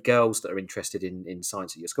 are there any girls that are interested in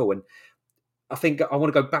science at your school?" And I think I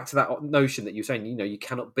want to go back to that notion that you're saying, you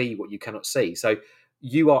cannot be what you cannot see. So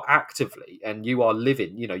you are actively and you are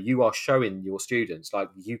living, you are showing your students like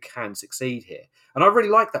you can succeed here. And I really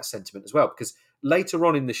like that sentiment as well, because later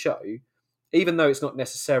on in the show, even though it's not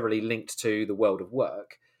necessarily linked to the world of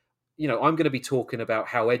work, I'm going to be talking about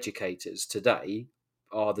how educators today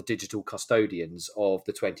are the digital custodians of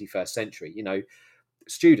the 21st century.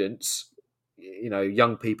 Students,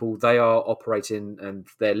 young people, they are operating and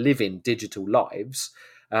they're living digital lives,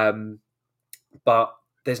 but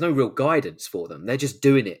there's no real guidance for them. They're just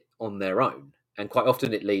doing it on their own, and quite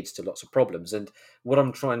often it leads to lots of problems. And what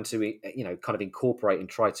I'm trying to kind of incorporate and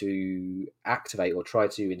try to activate or try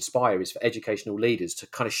to inspire is for educational leaders to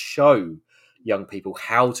kind of show young people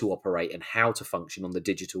how to operate and how to function on the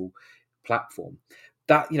digital platform.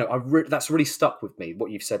 That that's really stuck with me,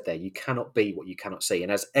 what you've said there. You cannot be what you cannot see,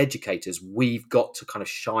 and as educators, we've got to kind of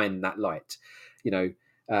shine that light, to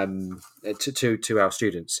our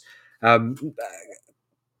students.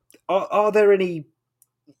 Are there any?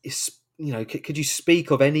 Could you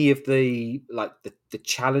speak of any of the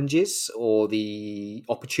challenges or the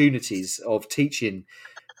opportunities of teaching?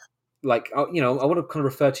 Like, I want to kind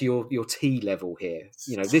of refer to your T level here.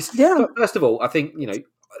 First of all, I think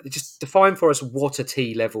just define for us what a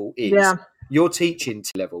T level is. Yeah. You're teaching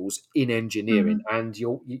T levels in engineering, and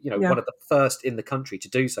you're one of the first in the country to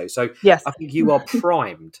do so. So yes. I think you are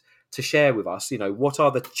primed to share with us, what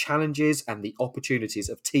are the challenges and the opportunities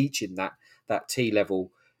of teaching that T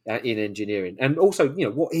level in engineering, and also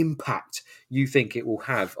what impact you think it will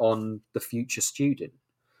have on the future student.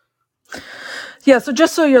 Yeah, so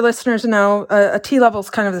just so your listeners know, a T-level is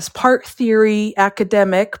kind of this part theory,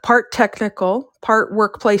 academic, part technical, part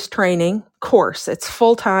workplace training course. It's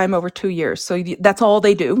full-time over 2 years. So that's all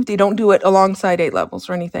they do. They don't do it alongside A-levels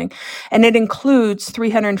or anything. And it includes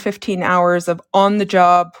 315 hours of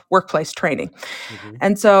on-the-job workplace training. Mm-hmm.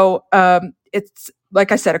 And so it's,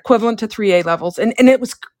 like I said, equivalent to 3 A-levels. And it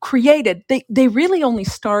was created, they really only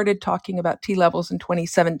started talking about T-levels in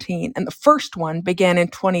 2017. And the first one began in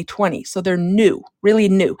 2020. So they're new, really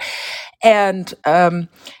new. And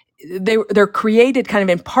they're created kind of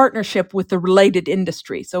in partnership with the related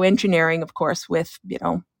industry. So engineering, of course, with,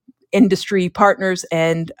 industry partners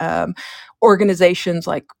and organizations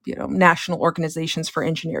like, national organizations for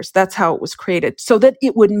engineers. That's how it was created, so that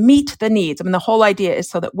it would meet the needs. I mean, the whole idea is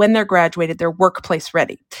so that when they're graduated, they're workplace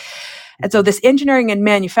ready. And so this engineering and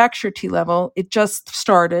manufacture T-level, it just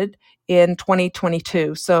started in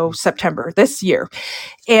 2022, so September this year.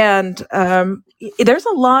 And there's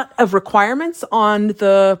a lot of requirements on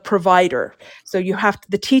the provider. So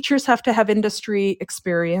the teachers have to have industry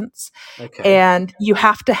experience, and you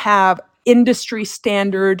have to have industry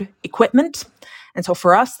standard equipment. And so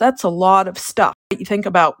for us, that's a lot of stuff. You think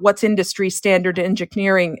about what's industry standard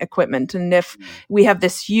engineering equipment. And if we have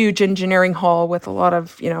this huge engineering hall with a lot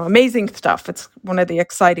of, amazing stuff, it's one of the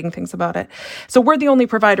exciting things about it. So we're the only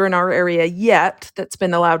provider in our area yet that's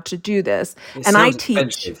been allowed to do this. It and sounds I teach.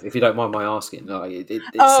 expensive, if you don't mind my asking. No, it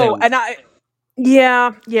Oh, sounds...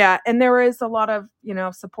 Yeah. And there is a lot of,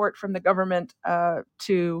 support from the government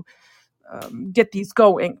to get these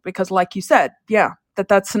going, because like you said,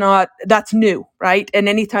 that's new, right? And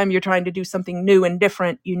anytime you're trying to do something new and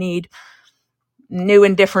different, you need new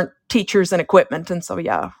and different teachers and equipment. And so,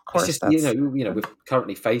 yeah, of course, it's just, we're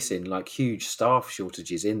currently facing like huge staff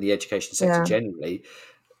shortages in the education sector generally.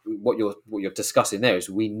 What you're discussing there is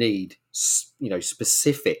we need,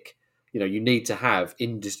 specific, you need to have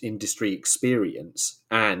industry experience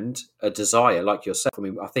and a desire like yourself. I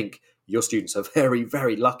mean, I think your students are very,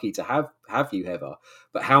 very lucky to have you, Heather.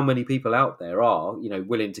 But how many people out there are,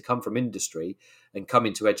 willing to come from industry and come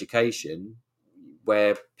into education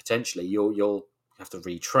where potentially you'll have to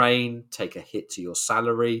retrain, take a hit to your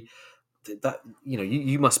salary? That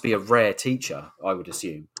you must be a rare teacher, I would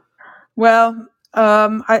assume. Well,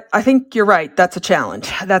 I think you're right. That's a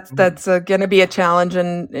challenge. That's going to be a challenge,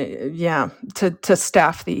 and to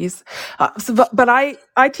staff these. But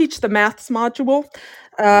I teach the maths module,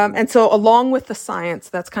 and so along with the science,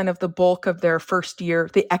 that's kind of the bulk of their first year,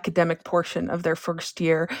 the academic portion of their first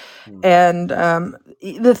year. And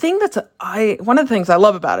the thing one of the things I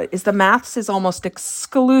love about it is the maths is almost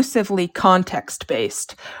exclusively context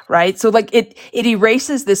based, right? So like it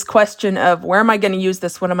erases this question of where am I going to use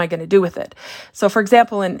this? What am I going to do with it? So for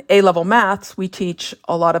example, in A-level maths, we teach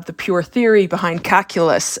a lot of the pure theory behind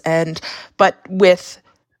calculus, but with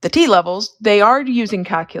the T-levels, they are using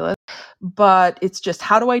calculus, but it's just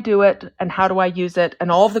how do I do it and how do I use it?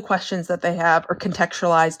 And all of the questions that they have are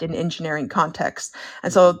contextualized in engineering context.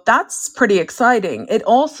 And so that's pretty exciting. It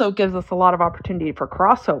also gives us a lot of opportunity for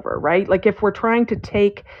crossover, right? Like if we're trying to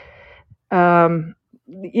take,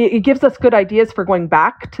 it gives us good ideas for going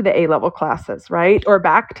back to the A-level classes, right? Or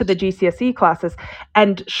back to the GCSE classes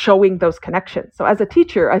and showing those connections. So as a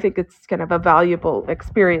teacher, I think it's kind of a valuable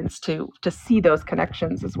experience to see those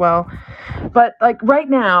connections as well. But like right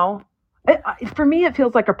now, for me, it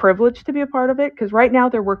feels like a privilege to be a part of it, because right now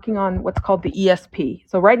they're working on what's called the ESP.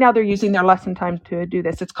 So right now they're using their lesson time to do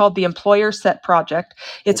this. It's called the Employer Set Project.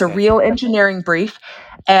 It's a real engineering brief,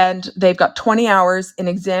 and they've got 20 hours in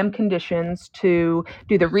exam conditions to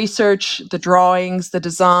do the research, the drawings, the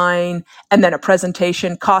design, and then a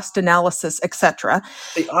presentation, cost analysis, etc.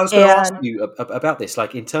 I was going to ask you about this,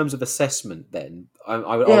 like in terms of assessment. Then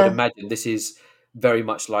I would imagine this is very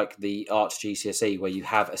much like the Arts GCSE, where you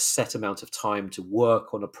have a set amount of time to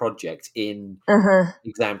work on a project in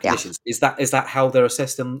exam conditions. Is that how they're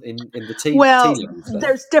assessed in the T levels?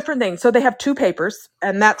 There's different things. So they have 2 papers,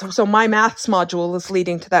 and so my maths module is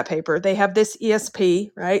leading to that paper. They have this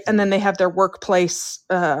ESP, right? And then they have their workplace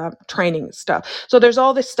training stuff. So there's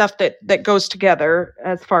all this stuff that goes together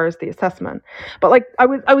as far as the assessment. But like I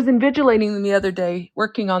was invigilating them the other day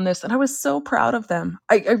working on this, and I was so proud of them.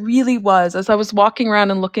 I really was, as I was walking around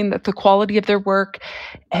and looking at the quality of their work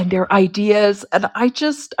and their ideas. And I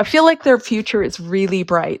feel like their future is really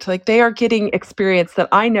bright. Like they are getting experience that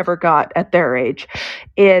I never got at their age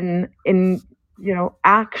in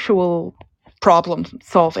actual problem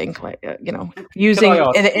solving, using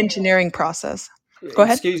an engineering process. Go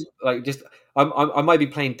ahead. Excuse, I might be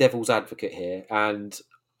playing devil's advocate here, and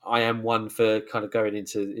I am one for kind of going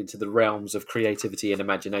into the realms of creativity and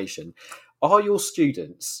imagination. Are your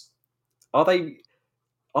students are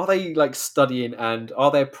they like studying, and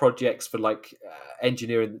are there projects for like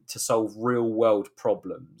engineering to solve real world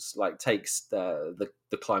problems, like takes the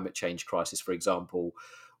climate change crisis, for example,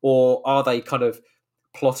 or are they kind of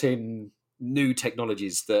plotting new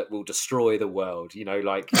technologies that will destroy the world?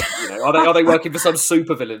 Are they working for some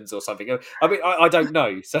supervillains or something? I mean, I don't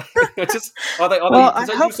know. So just are they Well, I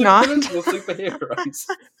potential hope not. supervillains or superheroes?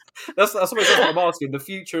 I suppose that's what I'm asking. The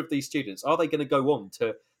future of these students, are they going to go on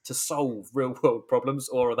to solve real world problems,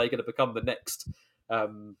 or are they going to become the next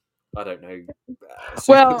I don't know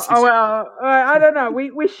Well, I don't know.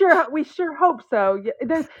 We sure hope so.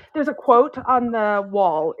 There's a quote on the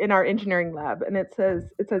wall in our engineering lab, and it says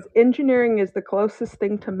engineering is the closest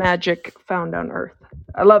thing to magic found on Earth.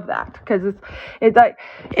 I love that because it's like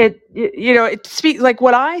it speaks like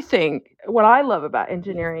what I love about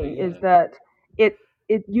engineering is that it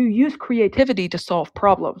you use creativity to solve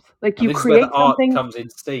problems. Like and you this is where the create art something. comes in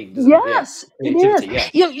steam, doesn't it? Yeah, Yes, it is.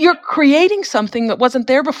 creativity. Yeah, You're creating something that wasn't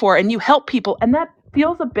there before, and you help people, and that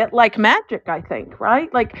feels a bit like magic, I think,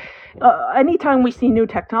 right? Like anytime we see new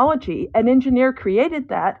technology, an engineer created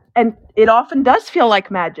that, and it often does feel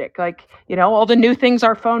like magic, like all the new things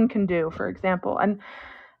our phone can do, for example, and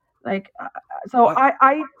like so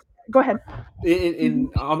I go ahead.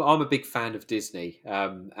 I'm a big fan of Disney,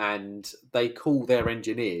 and they call their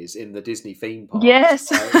engineers in the Disney theme parks.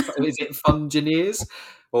 Yes. Is it Fungineers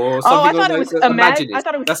or Oh, I something thought along it those? was Imagineers. I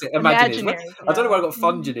thought it was That's it. Imagineers. imaginary. I don't know where I Yeah. got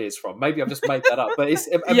Fungineers from. Maybe I've just made that up. But it's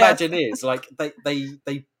Yes. Imagineers. Like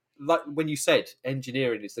they like when you said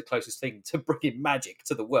engineering is the closest thing to bringing magic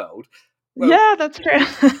to the world. Well, Yeah, that's true.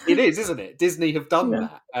 it is, isn't it? Disney have done Yeah.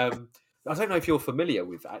 that. I don't know if you're familiar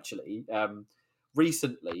with actually.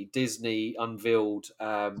 Recently, Disney unveiled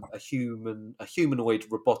a humanoid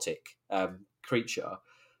robotic creature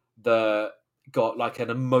that got like an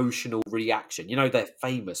emotional reaction. They're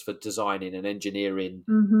famous for designing and engineering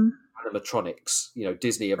Mm-hmm. animatronics.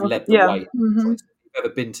 Disney have led the Yeah. way. Mm-hmm. If you've ever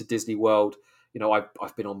been to Disney World,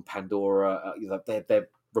 I've been on Pandora. Their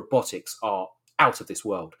robotics are out of this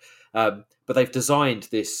world. But they've designed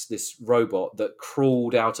this robot that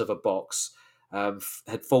crawled out of a box,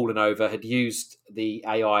 had fallen over, had used the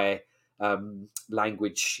AI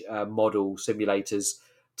language model simulators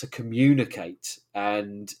to communicate,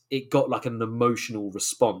 and it got like an emotional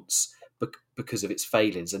response because of its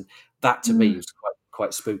failings, and that to me was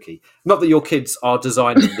quite spooky. Not that your kids are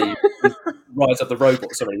designing the Rise of the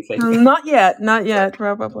Robots or anything. Not yet,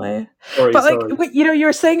 probably. But like Sorry. you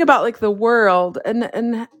were saying about like the world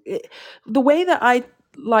and the way that I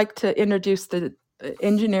like to introduce the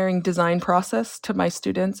engineering design process to my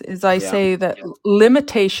students is I Yeah. say that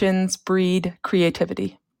limitations breed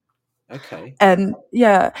creativity. Okay. And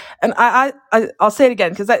and I'll say it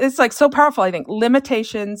again because it's like so powerful. I think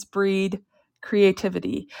limitations breed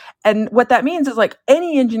creativity, and what that means is like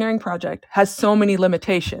any engineering project has so many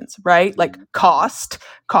limitations, right? Like cost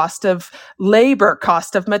of labor,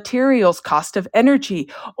 cost of materials, cost of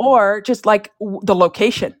energy, or just like the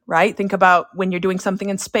location, right? Think about when you're doing something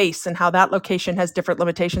in space and how that location has different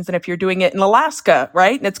limitations than if you're doing it in Alaska,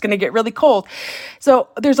 right? And it's going to get really cold. So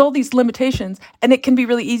there's all these limitations, and it can be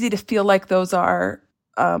really easy to feel like those are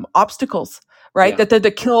obstacles, right? Yeah. That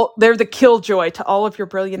they're the killjoy to all of your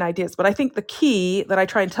brilliant ideas. But I think the key that I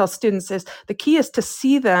try and tell students is to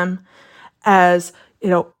see them as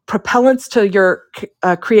propellants to your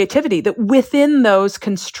creativity, that within those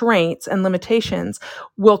constraints and limitations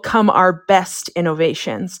will come our best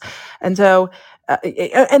innovations. And so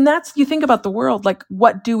and that's, you think about the world, like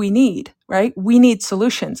what do we need, right? We need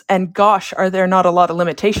solutions, and gosh, are there not a lot of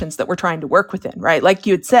limitations that we're trying to work within, right? Like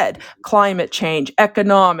you had said, climate change,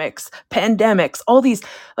 economics, pandemics, all these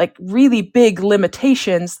like really big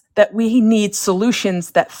limitations that we need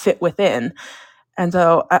solutions that fit within. And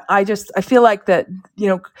so I feel like that,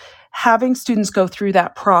 having students go through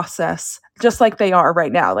that process, just like they are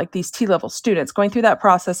right now, like these T-level students going through that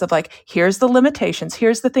process of like, here's the limitations,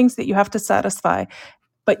 here's the things that you have to satisfy,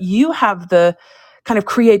 but you have the kind of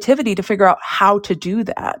creativity to figure out how to do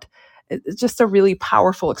that. It's just a really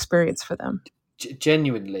powerful experience for them.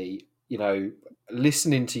 Genuinely,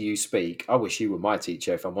 listening to you speak, I wish you were my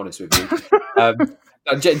teacher, if I'm honest with you.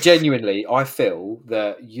 Genuinely, I feel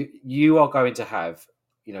that you are going to have,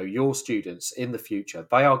 your students in the future,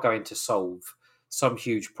 they are going to solve some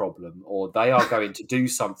huge problem, or they are going to do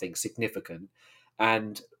something significant,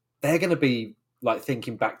 and they're going to be like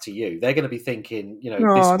thinking back to you. They're going to be thinking,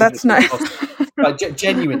 this That's nice. like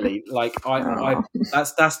genuinely, like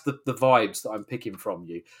that's the vibes that I'm picking from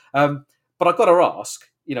you. But I've got to ask,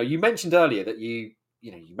 you mentioned earlier that you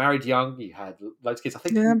you married young, you had loads of kids. I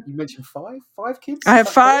think Yeah. you mentioned five kids. I Is have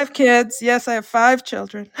that correct? 5 kids. Yes, I have 5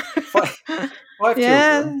 children. Five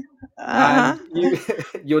Yeah. children, Uh-huh.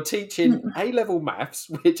 and you're teaching A-level maths,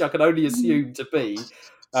 which I can only assume to be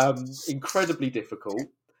incredibly difficult,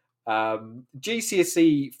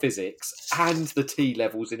 GCSE physics, and the T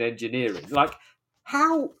levels in engineering. Like,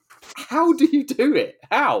 how do you do it?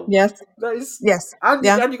 How? Yes. That is, Yes. and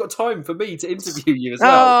Yeah. you got time for me to interview you as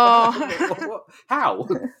well. Oh. How?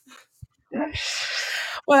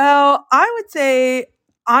 Well, I would say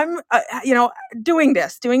I'm, doing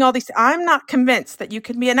all these. I'm not convinced that you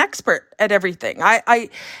can be an expert at everything.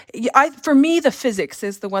 For me, the physics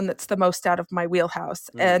is the one that's the most out of my wheelhouse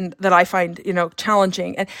and that I find,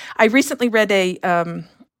 challenging. And I recently read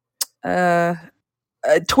a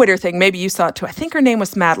Twitter thing. Maybe you saw it too. I think her name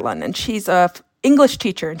was Madeline, and she's a English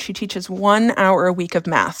teacher, and she teaches 1 hour a week of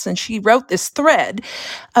maths. And she wrote this thread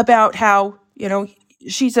about how,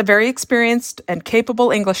 she's a very experienced and capable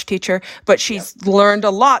English teacher, but she's learned a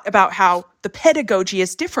lot about how the pedagogy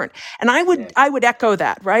is different. And I would echo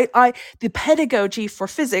that, right? The pedagogy for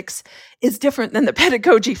physics is different than the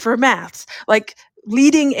pedagogy for maths. Like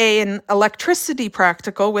leading an electricity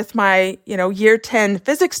practical with my, year 10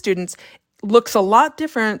 physics students looks a lot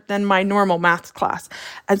different than my normal maths class.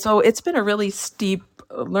 And so it's been a really steep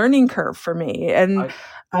learning curve for me. And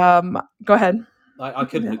go ahead. I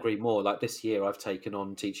couldn't agree more. Like this year, I've taken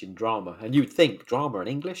on teaching drama, and you'd think drama and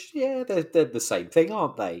English, they're the same thing,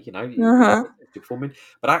 aren't they? Uh-huh. Performing,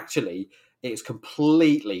 but actually, it's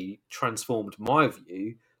completely transformed my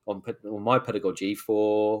view on my pedagogy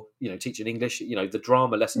for teaching English. The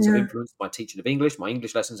drama lessons have influenced my teaching of English. My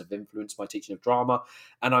English lessons have influenced my teaching of drama,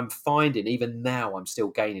 and I'm finding even now I'm still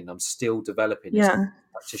gaining. I'm still developing as a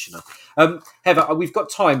practitioner. Heather, we've got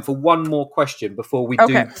time for one more question before we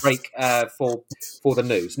do break for the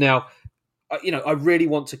news. Now, I really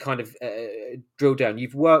want to kind of drill down.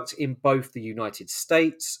 You've worked in both the United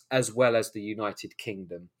States as well as the United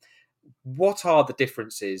Kingdom. What are the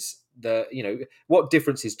differences? What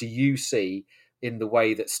differences do you see in the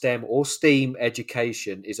way that STEM or STEAM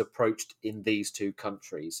education is approached in these two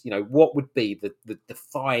countries? What would be the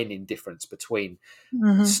defining difference between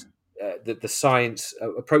the science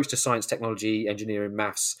approach to science, technology, engineering,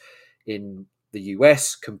 maths in the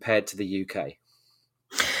US compared to the UK?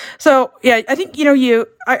 So, I think,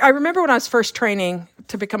 I remember when I was first training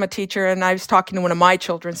to become a teacher, and I was talking to one of my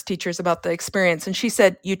children's teachers about the experience. And she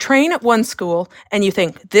said, you train at one school and you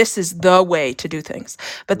think this is the way to do things.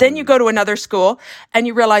 But then you go to another school and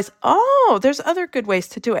you realize, oh, there's other good ways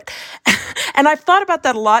to do it. And I've thought about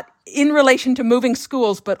that a lot in relation to moving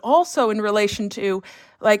schools, but also in relation to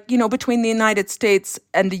between the United States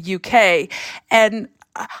and the UK. And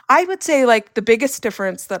I would say the biggest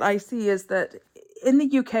difference that I see is that in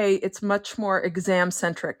the UK, it's much more exam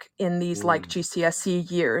centric in these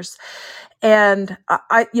GCSE years. And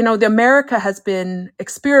the America has been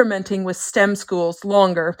experimenting with STEM schools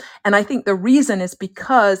longer. And I think the reason is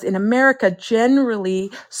because in America,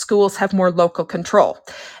 generally schools have more local control.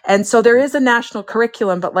 And so there is a national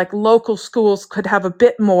curriculum, but local schools could have a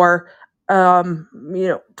bit more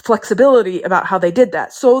flexibility about how they did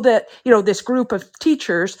that, so that, this group of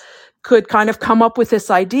teachers could kind of come up with this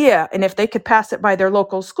idea. And if they could pass it by their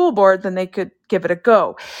local school board, then they could give it a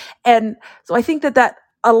go. And so I think that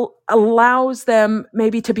allows them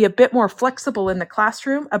maybe to be a bit more flexible in the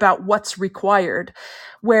classroom about what's required,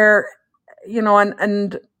 where,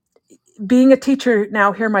 and being a teacher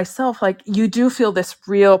now here myself, you do feel this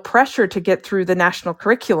real pressure to get through the national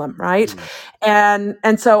curriculum, right?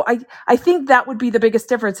 And so I think that would be the biggest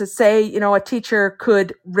difference is, say, a teacher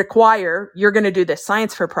could require, you're going to do this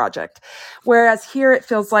science fair project. Whereas here it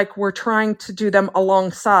feels like we're trying to do them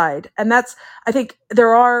alongside. And I think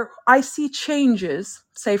I see changes,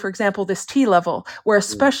 say, for example, this T level, where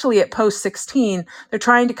especially at post 16, they're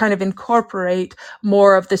trying to kind of incorporate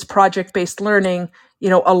more of this project-based learning,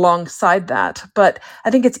 alongside that. But I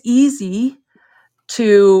think it's easy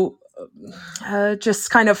to just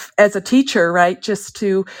kind of, as a teacher, right, just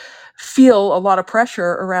to feel a lot of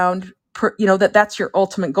pressure around, that's your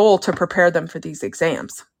ultimate goal, to prepare them for these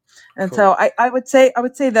exams. And cool. So I would say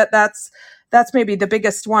that's maybe the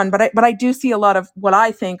biggest one. But I do see a lot of what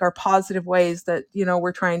I think are positive ways that,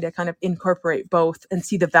 we're trying to kind of incorporate both and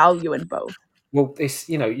see the value in both. Well, it's,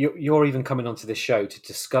 you're even coming onto this show to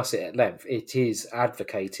discuss it at length. It is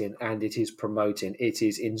advocating and it is promoting, it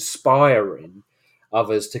is inspiring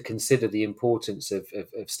others to consider the importance of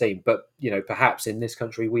STEAM. But, perhaps in this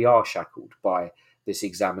country, we are shackled by this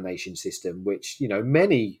examination system, which,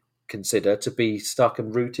 many consider to be stuck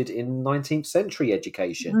and rooted in 19th century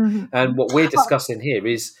education. And what we're discussing here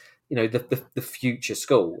is, the future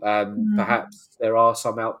school. Perhaps there are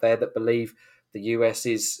some out there that believe the US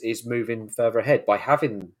is moving further ahead by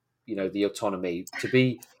having the autonomy to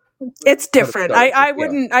be It's kind of different.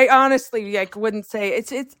 directed. I honestly wouldn't say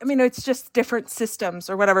it's I mean, it's just different systems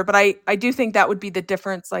or whatever, but I do think that would be the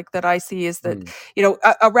difference, like, that I see, is that,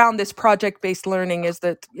 around this project-based learning, is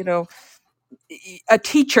that, a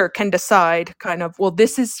teacher can decide kind of, well,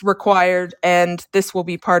 this is required and this will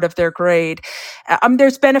be part of their grade.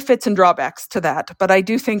 There's benefits and drawbacks to that, but I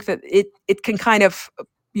do think that it can kind of,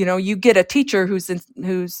 you get a teacher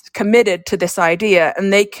who's committed to this idea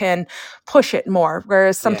and they can push it more.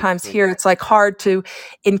 Whereas sometimes here it's like hard to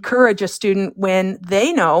encourage a student when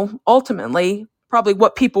they know ultimately probably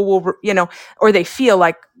what people will, or they feel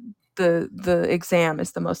like the exam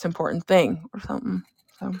is the most important thing or something.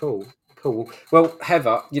 So. Cool. Well,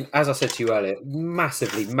 Heather, as I said to you earlier,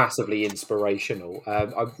 massively inspirational.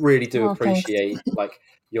 I really do appreciate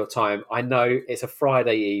your time. I know it's a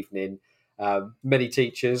Friday evening. Many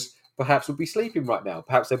teachers perhaps would be sleeping right now.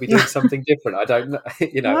 Perhaps they'll be doing something different. I don't know.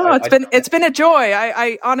 No, it's been a joy.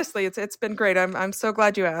 I honestly, it's been great. I'm so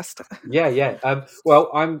glad you asked. Yeah.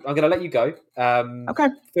 Well, I'm going to let you go. Okay.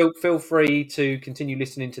 Feel free to continue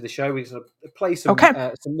listening to the show. We're going to play some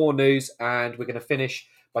more news, and we're going to finish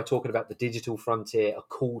by talking about the digital frontier, a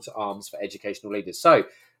call to arms for educational leaders. So,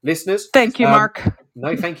 listeners, thank you, Mark.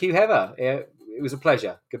 No, thank you, Heather. It was a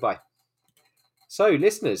pleasure. Goodbye. So,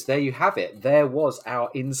 listeners, there you have it. There was our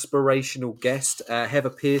inspirational guest, Heather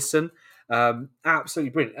Pearson.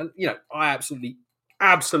 Absolutely brilliant. And, I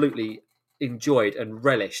absolutely enjoyed and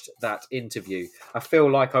relished that interview. I feel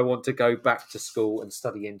like I want to go back to school and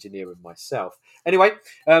study engineering myself. Anyway,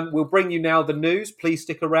 we'll bring you now the news. Please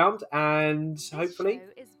stick around, and hopefully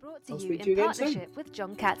this show is brought to I'll you speak to in you again soon. partnership with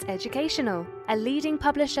John Catt Educational, a leading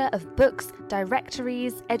publisher of books,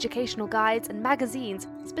 directories, educational guides and magazines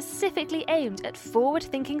specifically aimed at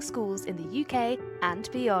forward-thinking schools in the UK and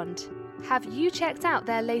beyond. Have you checked out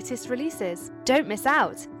their latest releases? Don't miss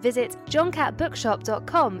out! Visit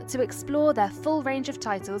johncattbookshop.com to explore their full range of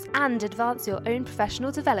titles and advance your own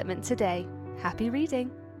professional development today. Happy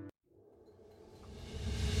reading!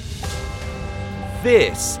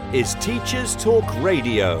 This is Teachers Talk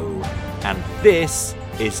Radio, and this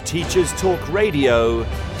is Teachers Talk Radio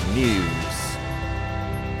News.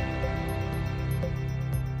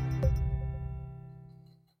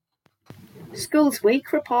 Schools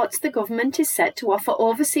Week reports the government is set to offer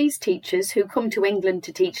overseas teachers who come to England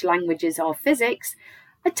to teach languages or physics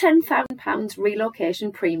a £10,000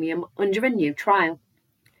 relocation premium under a new trial.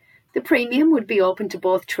 The premium would be open to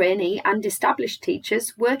both trainee and established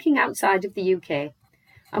teachers working outside of the UK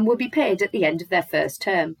and would be paid at the end of their first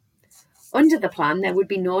term. Under the plan, there would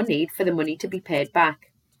be no need for the money to be paid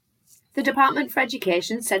back. The Department for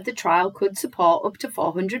Education said the trial could support up to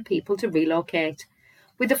 400 people to relocate,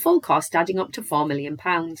 with the full cost adding up to £4 million.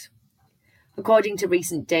 According to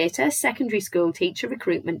recent data, secondary school teacher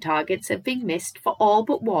recruitment targets have been missed for all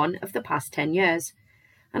but one of the past 10 years,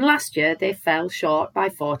 and last year they fell short by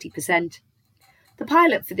 40%. The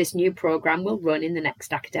pilot for this new programme will run in the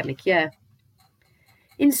next academic year.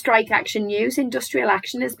 In strike action news, industrial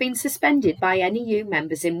action has been suspended by NEU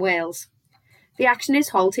members in Wales. The action is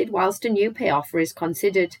halted whilst a new pay offer is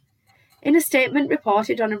considered. In a statement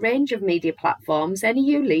reported on a range of media platforms,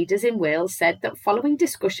 NEU leaders in Wales said that following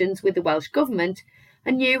discussions with the Welsh Government,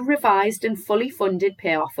 a new revised and fully funded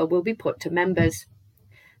pay offer will be put to members.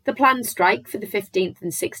 The planned strike for the 15th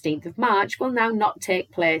and 16th of March will now not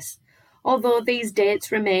take place, although these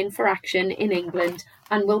dates remain for action in England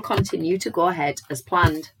and will continue to go ahead as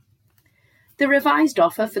planned. The revised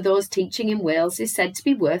offer for those teaching in Wales is said to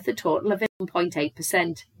be worth a total of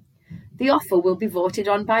 1.8%. The offer will be voted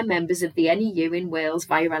on by members of the NEU in Wales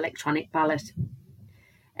via electronic ballot.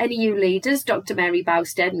 NEU leaders Dr Mary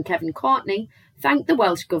Bowstead and Kevin Courtney thanked the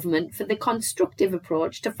Welsh Government for the constructive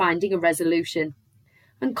approach to finding a resolution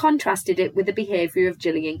and contrasted it with the behaviour of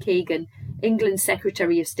Gillian Keegan, England's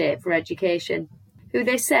Secretary of State for Education, who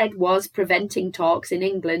they said was preventing talks in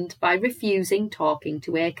England by refusing talking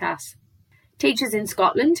to ACAS. Teachers in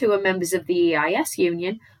Scotland, who are members of the EIS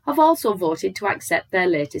union, have also voted to accept their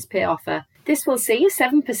latest pay offer. This will see a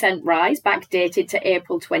 7% rise backdated to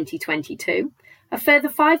April 2022, a further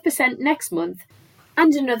 5% next month,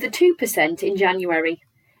 and another 2% in January.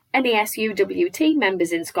 NESUWT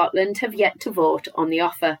members in Scotland have yet to vote on the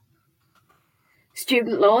offer.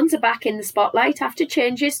 Student loans are back in the spotlight after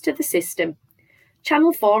changes to the system.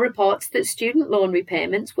 Channel 4 reports that student loan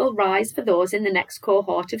repayments will rise for those in the next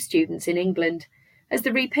cohort of students in England, as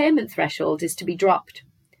the repayment threshold is to be dropped.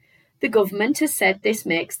 The government has said this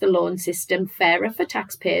makes the loan system fairer for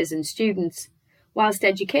taxpayers and students, whilst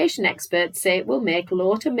education experts say it will make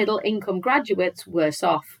low to middle income graduates worse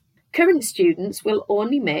off. Current students will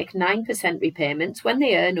only make 9% repayments when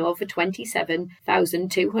they earn over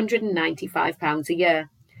 £27,295 a year,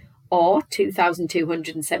 or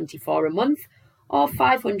 £2,274 a month, or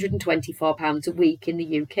 £524 a week in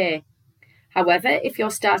the UK. However, if you're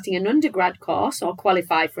starting an undergrad course or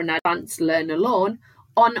qualify for an advanced learner loan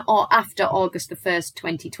on or after August the 1st,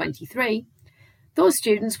 2023, those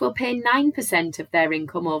students will pay 9% of their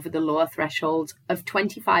income over the lower thresholds of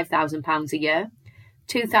 £25,000 a year,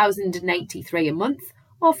 £2,083 a month,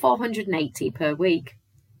 or £480 per week.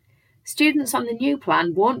 Students on the new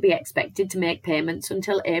plan won't be expected to make payments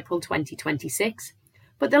until April 2026,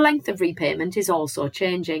 but the length of repayment is also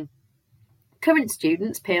changing. Current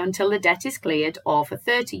students pay until the debt is cleared or for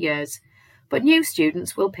 30 years, but new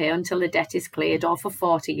students will pay until the debt is cleared or for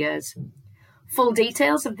 40 years. Full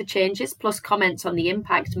details of the changes plus comments on the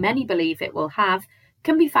impact many believe it will have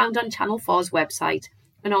can be found on Channel 4's website,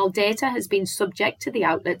 and all data has been subject to the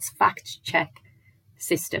outlet's fact-check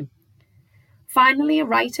system. Finally, a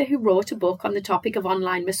writer who wrote a book on the topic of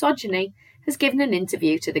online misogyny has given an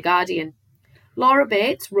interview to The Guardian. Laura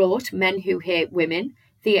Bates wrote Men Who Hate Women,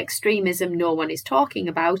 The Extremism No One Is Talking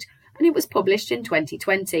About, and it was published in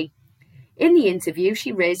 2020. In the interview,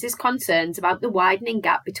 she raises concerns about the widening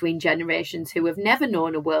gap between generations who have never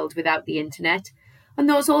known a world without the internet and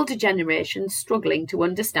those older generations struggling to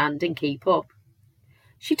understand and keep up.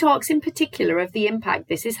 She talks in particular of the impact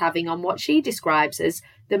this is having on what she describes as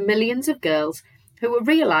the millions of girls who are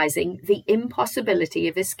realising the impossibility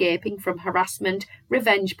of escaping from harassment,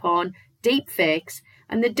 revenge porn, deep fakes,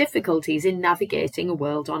 and the difficulties in navigating a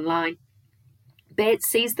world online. Bates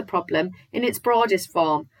sees the problem in its broadest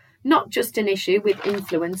form, not just an issue with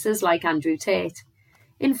influencers like Andrew Tate.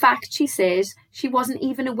 In fact, she says she wasn't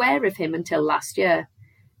even aware of him until last year.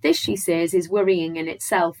 This, she says, is worrying in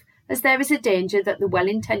itself, as there is a danger that the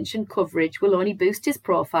well-intentioned coverage will only boost his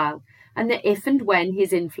profile, and that if and when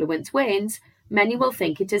his influence wanes, many will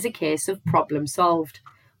think it is a case of problem solved,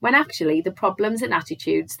 when actually the problems and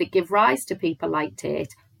attitudes that give rise to people like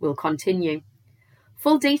Tate will continue.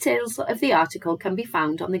 Full details of the article can be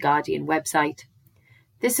found on the Guardian website.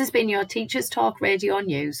 This has been your Teachers Talk Radio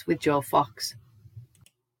News with Joe Fox.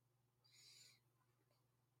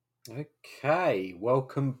 Okay,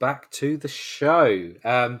 welcome back to the show.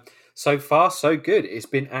 So far, so good. It's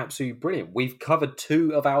been absolutely brilliant. We've covered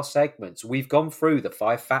 2 of our segments. We've gone through the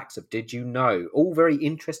 5 facts of Did You Know? All very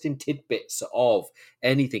interesting tidbits of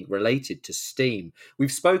anything related to STEAM.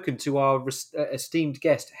 We've spoken to our esteemed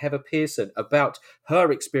guest, Heather Pearson, about her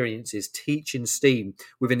experiences teaching STEAM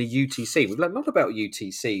within a UTC. We've learned a lot about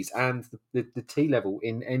UTCs and the T-level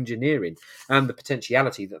in engineering and the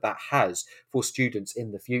potentiality that that has for students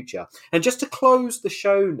in the future. And just to close the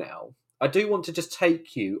show now, I do want to just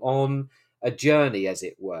take you on a journey, as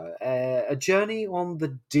it were, a journey on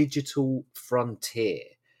the digital frontier.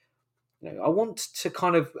 I want to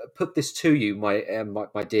kind of put this to you, my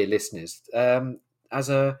dear listeners,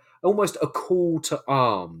 as almost a call to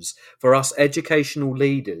arms for us educational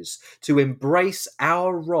leaders to embrace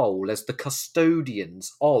our role as the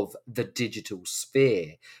custodians of the digital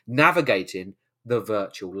sphere, navigating the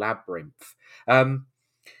virtual labyrinth.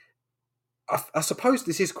 I suppose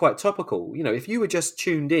this is quite topical. If you were just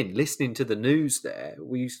tuned in, listening to the news there,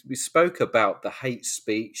 we spoke about the hate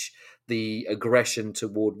speech, the aggression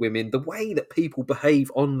toward women, the way that people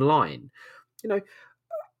behave online.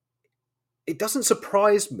 It doesn't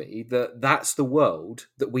surprise me that that's the world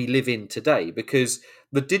that we live in today, because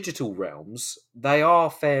the digital realms, they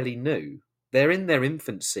are fairly new. They're in their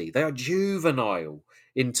infancy. They are juvenile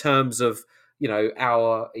in terms of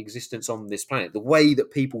our existence on this planet. The way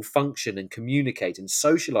that people function and communicate and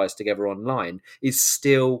socialize together online is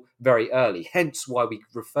still very early, hence why we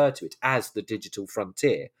refer to it as the digital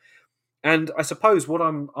frontier. And I suppose what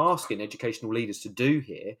I'm asking educational leaders to do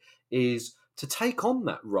here is to take on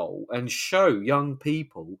that role and show young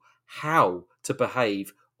people how to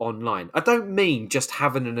behave online. I don't mean just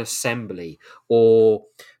having an assembly or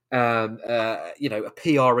a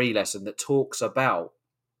PRE lesson that talks about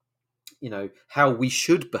how we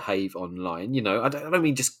should behave online. I don't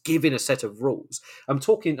mean just giving a set of rules. I'm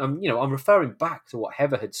referring back to what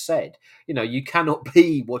Heather had said. You cannot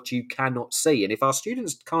be what you cannot see. And if our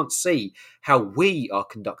students can't see how we are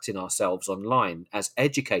conducting ourselves online as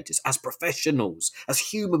educators, as professionals, as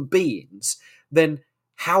human beings, then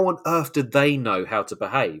how on earth do they know how to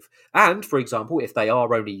behave? And, for example, if they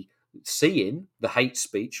are only seeing the hate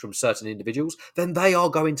speech from certain individuals, then they are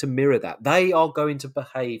going to mirror that. They are going to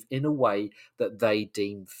behave in a way that they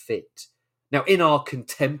deem fit. Now, in our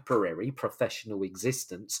contemporary professional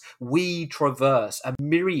existence, we traverse a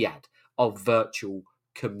myriad of virtual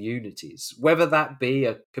communities, whether that be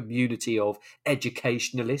a community of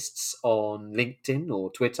educationalists on LinkedIn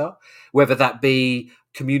or Twitter, whether that be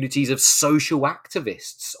communities of social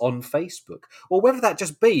activists on Facebook, or whether that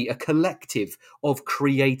just be a collective of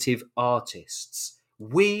creative artists.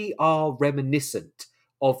 We are reminiscent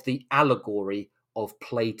of the allegory of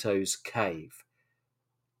Plato's cave.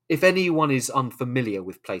 If anyone is unfamiliar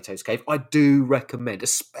with Plato's Cave, I do recommend,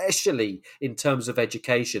 especially in terms of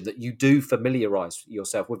education, that you do familiarize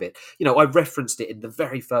yourself with it. I referenced it in the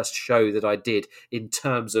very first show that I did in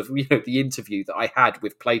terms of, the interview that I had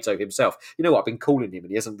with Plato himself. I've been calling him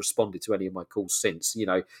and he hasn't responded to any of my calls since.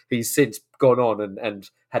 He's since gone on and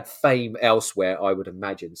had fame elsewhere, I would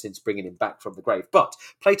imagine, since bringing him back from the grave. But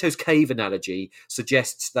Plato's cave analogy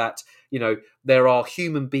suggests that, there are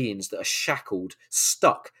human beings that are shackled,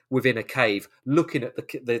 stuck within a cave, looking at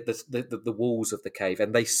the walls of the cave,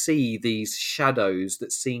 and they see these shadows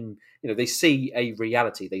that seem, they see a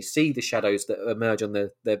reality. They see the shadows that emerge on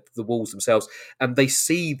the walls themselves, and they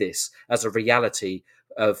see this as a reality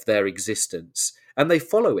of their existence. And they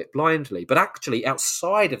follow it blindly. But actually,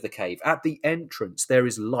 outside of the cave, at the entrance, there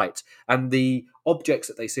is light. And the objects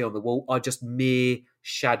that they see on the wall are just mere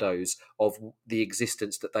shadows of the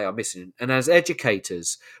existence that they are missing. And as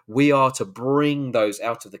educators, we are to bring those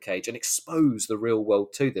out of the cage and expose the real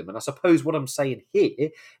world to them. And I suppose what I'm saying here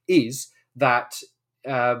is that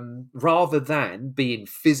rather than being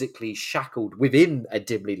physically shackled within a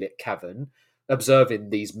dimly lit cavern, observing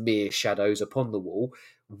these mere shadows upon the wall,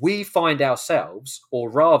 we find ourselves, or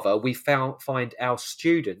rather we find our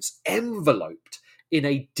students enveloped in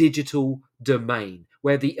a digital domain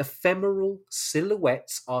where the ephemeral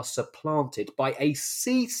silhouettes are supplanted by a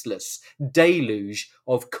ceaseless deluge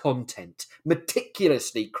of content,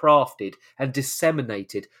 meticulously crafted and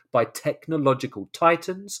disseminated by technological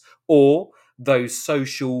titans or those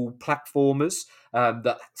social platformers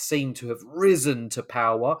that seem to have risen to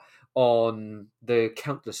power on the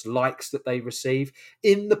countless likes that they receive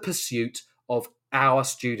in the pursuit of our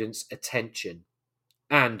students' attention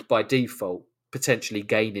and by default potentially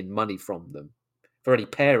gaining money from them. For any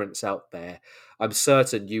parents out there, I'm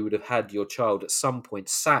certain you would have had your child at some point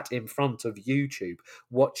sat in front of YouTube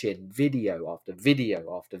watching video after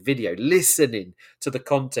video after video, listening to the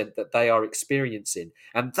content that they are experiencing.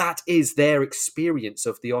 And that is their experience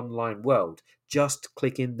of the online world. Just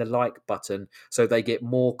clicking the like button so they get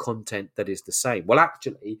more content that is the same. Well,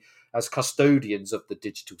 actually, as custodians of the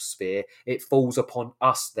digital sphere, it falls upon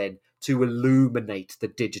us then to illuminate the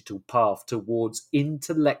digital path towards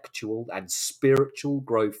intellectual and spiritual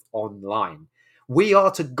growth online. We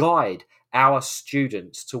are to guide our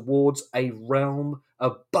students towards a realm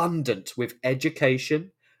abundant with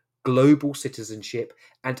education, global citizenship,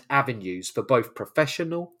 and avenues for both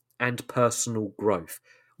professional and personal growth.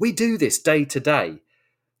 We do this day to day.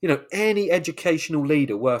 Any educational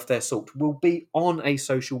leader worth their salt will be on a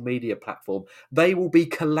social media platform. They will be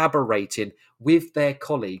collaborating with their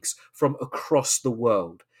colleagues from across the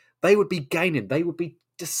world. They would be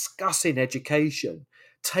discussing education,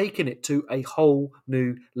 taking it to a whole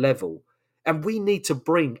new level. And we need to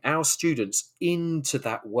bring our students into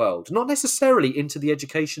that world, not necessarily into the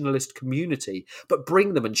educationalist community, but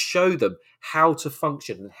bring them and show them how to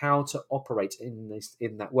function and how to operate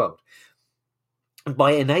in that world. And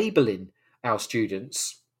by enabling our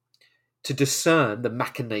students to discern the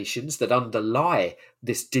machinations that underlie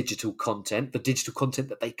this digital content, the digital content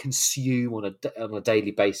that they consume on a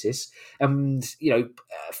daily basis, and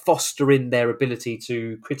fostering their ability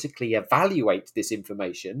to critically evaluate this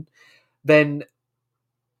information, then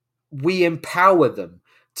we empower them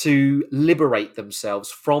to liberate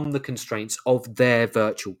themselves from the constraints of their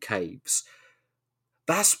virtual caves.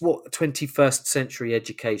 That's what 21st century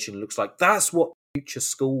education looks like. That's what future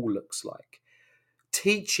school looks like.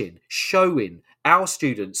 Teaching, showing our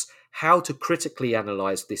students how to critically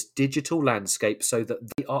analyze this digital landscape so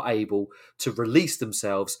that they are able to release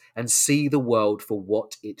themselves and see the world for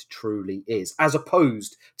what it truly is, as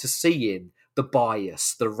opposed to seeing the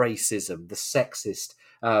bias, the racism, the sexist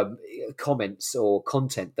comments or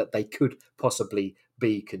content that they could possibly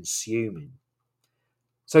be consuming.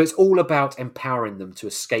 So it's all about empowering them to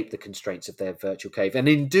escape the constraints of their virtual cave. And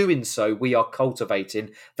in doing so, we are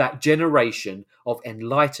cultivating that generation of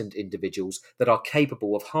enlightened individuals that are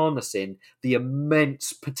capable of harnessing the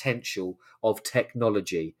immense potential of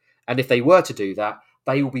technology. And if they were to do that,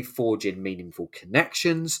 They will be forging meaningful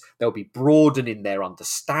connections, they'll be broadening their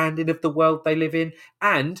understanding of the world they live in,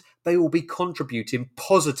 and they will be contributing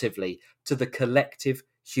positively to the collective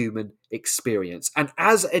human experience. And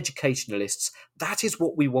as educationalists, that is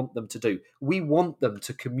what we want them to do. We want them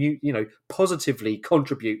to positively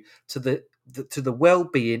contribute to the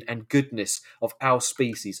well-being and goodness of our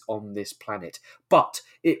species on this planet. But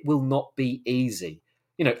it will not be easy.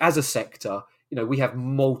 As a sector, we have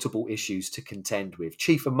multiple issues to contend with.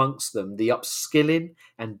 Chief amongst them, the upskilling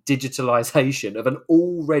and digitalization of an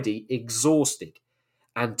already exhausted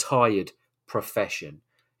and tired profession.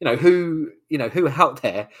 Who out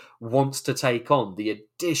there wants to take on the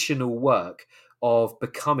additional work of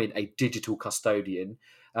becoming a digital custodian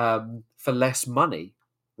for less money,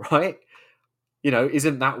 right?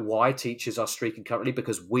 Isn't that why teachers are streaking currently?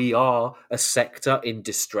 Because we are a sector in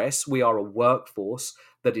distress. We are a workforce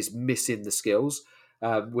that is missing the skills.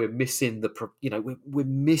 We're missing we're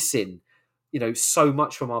missing, so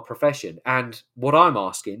much from our profession. And what I'm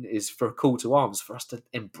asking is for a call to arms for us to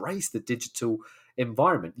embrace the digital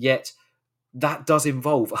environment. Yet that does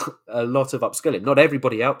involve a lot of upskilling. Not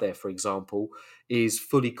everybody out there, for example, is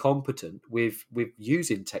fully competent with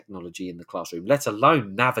using technology in the classroom, let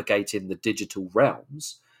alone navigating the digital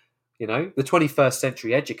realms. The 21st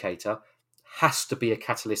century educator has to be a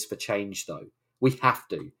catalyst for change, though. We have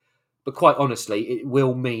to. But quite honestly, it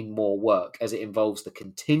will mean more work as it involves the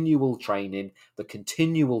continual training, the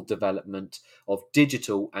continual development of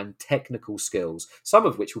digital and technical skills, some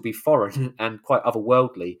of which will be foreign and quite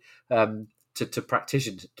otherworldly to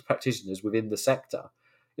practitioners within the sector.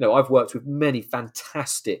 I've worked with many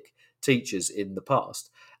fantastic teachers in the past,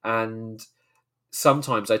 and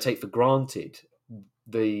sometimes I take for granted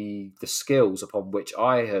the skills upon which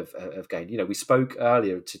I have gained. We spoke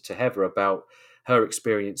earlier to Heather about her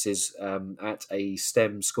experiences at a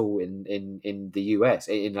STEM school in the US,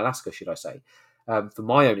 in Alaska, should I say. For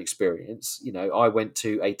my own experience, I went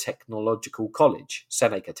to a technological college,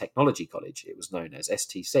 Seneca Technology College. It was known as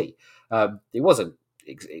STC. It wasn't,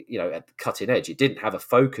 at the cutting edge. It didn't have a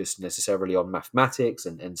focus necessarily on mathematics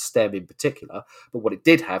and STEM in particular. But what it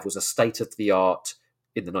did have was a state-of-the-art,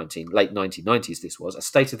 in the late 1990s, this was a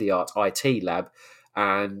state-of-the-art IT lab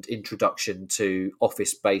and introduction to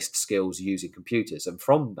office-based skills using computers. And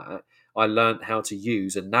from that, I learned how to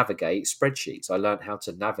use and navigate spreadsheets. I learned how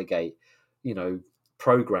to navigate,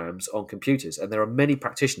 programs on computers. And there are many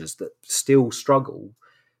practitioners that still struggle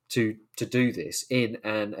to do this in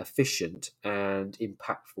an efficient and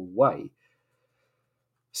impactful way.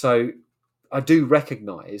 So I do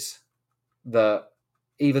recognise that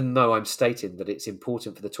even though I'm stating that it's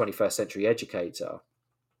important for the 21st century educator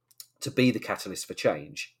to be the catalyst for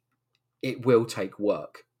change, it will take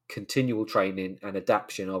work, continual training and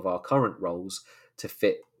adaptation of our current roles to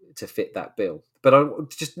fit that bill. But I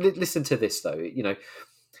just listen to this though.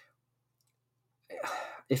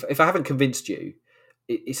 If I haven't convinced you,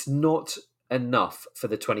 it's not enough for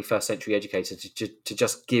the 21st century educator to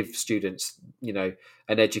just give students, an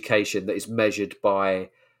education that is measured by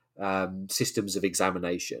systems of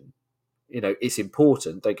examination. It's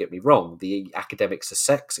important, don't get me wrong. The academic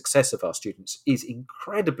success of our students is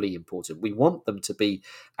incredibly important. We want them to be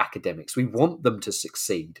academics. We want them to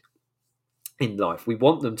succeed in life. We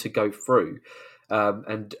want them to go through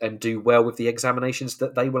and do well with the examinations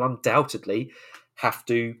that they will undoubtedly have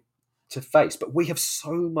to face. But we have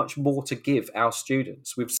so much more to give our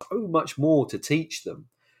students. We have so much more to teach them.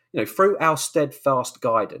 Through our steadfast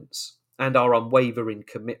guidance and our unwavering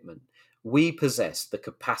commitment, we possess the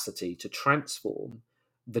capacity to transform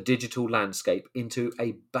the digital landscape into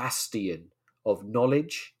a bastion of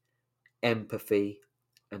knowledge, empathy,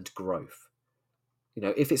 and growth.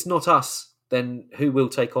 If it's not us, then who will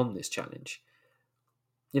take on this challenge?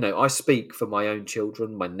 I speak for my own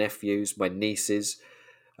children, my nephews, my nieces.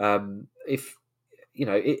 If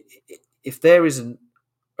there isn't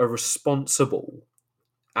a responsible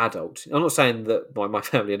adult, I'm not saying that my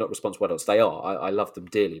family are not responsible adults. They are. I love them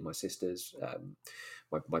dearly. My sisters,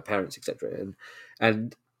 my parents, etc.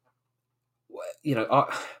 And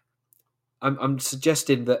I'm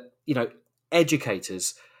suggesting that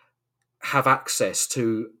educators have access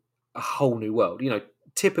to a whole new world.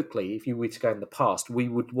 Typically, if you were to go in the past, we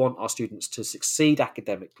would want our students to succeed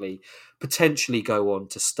academically, potentially go on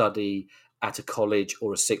to study at a college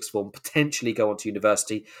or a sixth form, potentially go on to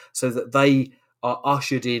university, so that they are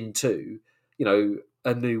ushered into,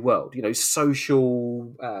 a new world.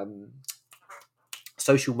 Social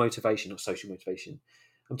motivation, or social motivation.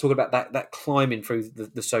 I'm talking about that climbing through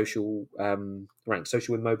the social ranks,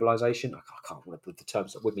 social immobilization. I can't remember the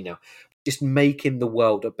terms that with me now. Just making the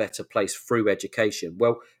world a better place through education.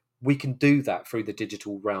 Well, we can do that through the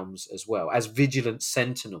digital realms as well. As vigilant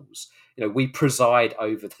sentinels, we preside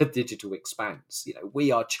over the digital expanse.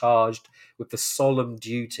 We are charged with the solemn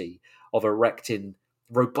duty of erecting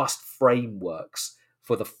robust frameworks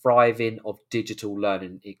for the thriving of digital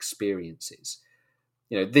learning experiences.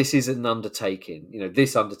 This is an undertaking.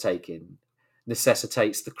 This undertaking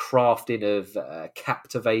necessitates the crafting of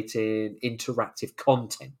captivating, interactive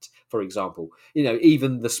content, for example.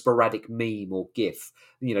 Even the sporadic meme or GIF.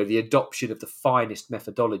 The adoption of the finest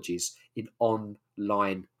methodologies in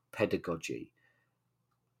online pedagogy.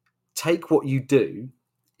 Take what you do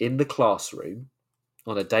in the classroom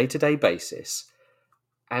on a day-to-day basis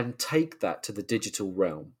and take that to the digital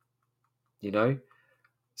realm.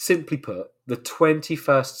 Simply put, the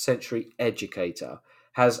 21st century educator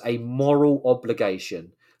has a moral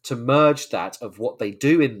obligation to merge that of what they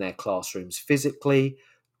do in their classrooms physically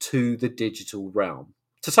to the digital realm.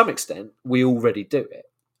 To some extent, we already do it.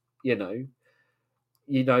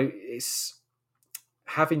 It's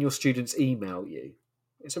having your students email you.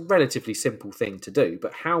 It's a relatively simple thing to do,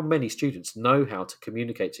 but how many students know how to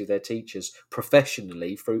communicate to their teachers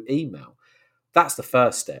professionally through email? That's the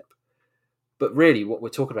first step. But really, what we're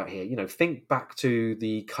talking about here, think back to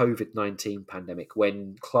the COVID-19 pandemic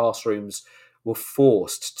when classrooms were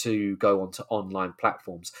forced to go onto online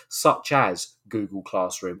platforms such as Google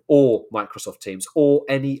Classroom or Microsoft Teams or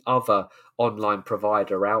any other online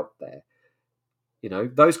provider out there.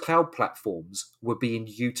 Those cloud platforms were being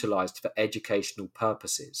utilized for educational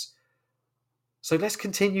purposes. So let's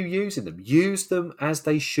continue using them. Use them as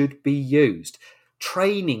they should be used.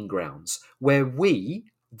 Training grounds where we,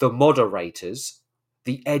 the moderators,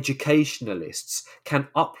 the educationalists, can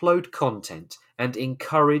upload content and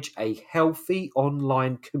encourage a healthy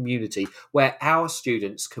online community where our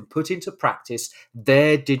students can put into practice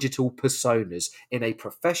their digital personas in a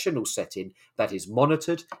professional setting that is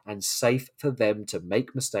monitored and safe for them to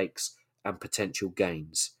make mistakes and potential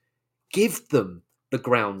gains. Give them the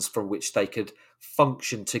grounds from which they could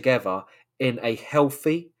function together in a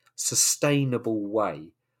healthy, sustainable way.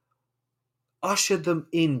 Usher them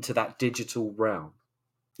into that digital realm.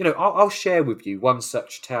 I'll share with you one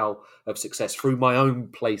such tale of success through my own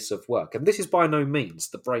place of work. And this is by no means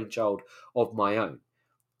the brainchild of my own.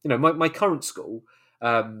 My current school,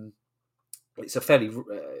 it's a fairly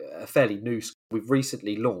new school. We've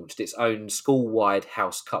recently launched its own school-wide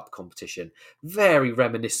House Cup competition, very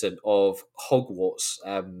reminiscent of Hogwarts,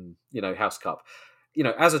 House Cup.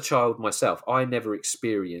 As a child myself, I never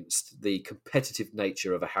experienced the competitive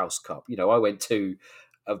nature of a House Cup. I went to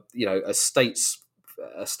a state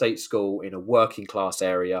school in a working class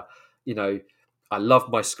area. I loved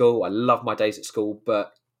my school. I loved my days at school,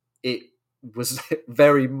 but it was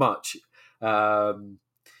very much a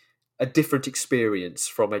different experience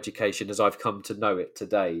from education as I've come to know it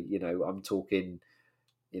today. I'm talking,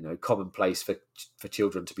 commonplace for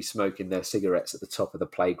children to be smoking their cigarettes at the top of the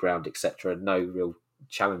playground, etc. No real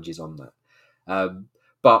challenges on that.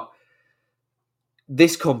 But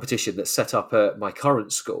this competition that's set up at my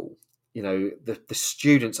current school, the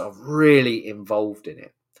students are really involved in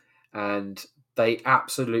it and they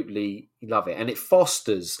absolutely love it. And it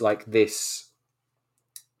fosters like this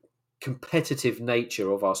competitive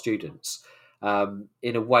nature of our students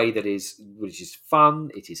in a way which is fun,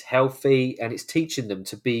 it is healthy, and it's teaching them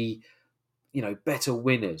to be, better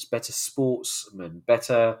winners, better sportsmen,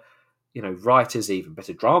 better, writers, even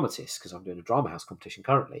better dramatists, because I'm doing a drama house competition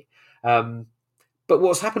currently. But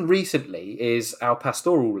what's happened recently is our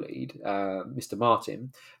pastoral lead, Mr.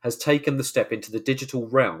 Martin, has taken the step into the digital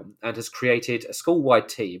realm and has created a school-wide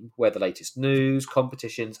team where the latest news,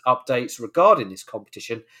 competitions, updates regarding this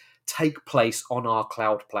competition take place on our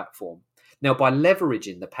cloud platform. Now, by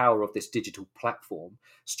leveraging the power of this digital platform,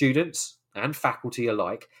 students and faculty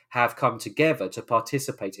alike have come together to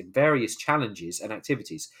participate in various challenges and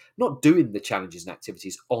activities, not doing the challenges and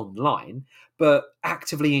activities online, but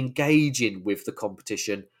actively engaging with the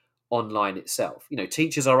competition online itself.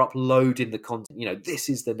 Teachers are uploading the content. This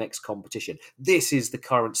is the next competition. This is the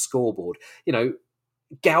current scoreboard.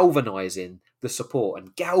 Galvanizing the support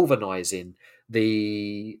and galvanizing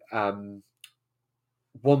the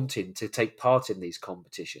wanting to take part in these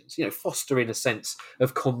competitions, fostering a sense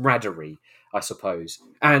of camaraderie, I suppose,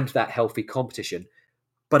 and that healthy competition,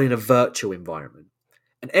 but in a virtual environment.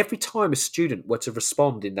 And every time a student were to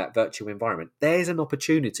respond in that virtual environment, there's an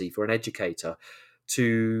opportunity for an educator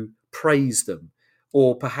to praise them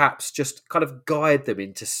or perhaps just kind of guide them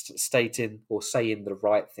into stating or saying the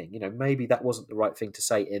right thing. Maybe that wasn't the right thing to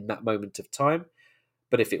say in that moment of time,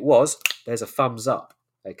 but if it was, there's a thumbs up,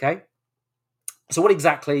 okay? So what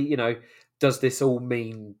exactly, does this all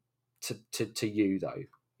mean to you, though?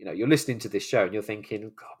 you're listening to this show and you're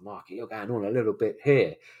thinking, God, Mark, you're going on a little bit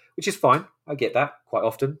here, which is fine. I get that quite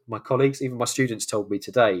often. My colleagues, even my students told me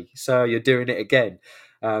today, "Sir, you're doing it again."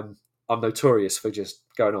 I'm notorious for just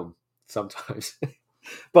going on sometimes.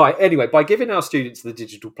 But anyway, by giving our students the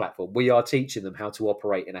digital platform, we are teaching them how to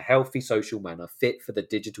operate in a healthy social manner fit for the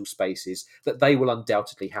digital spaces that they will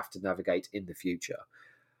undoubtedly have to navigate in the future.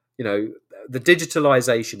 The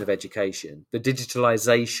digitalization of education, the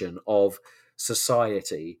digitalization of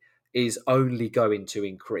society is only going to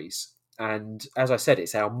increase. And as I said,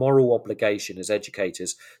 it's our moral obligation as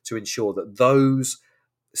educators to ensure that those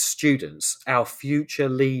students, our future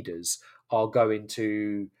leaders, are going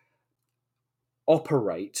to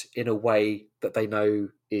operate in a way that they know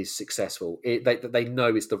is successful, that they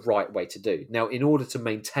know is the right way to do. Now, in order to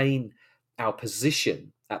maintain our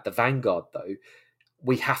position at the vanguard, though,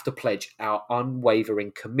 we have to pledge our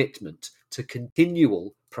unwavering commitment to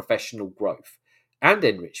continual professional growth and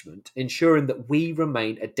enrichment, ensuring that we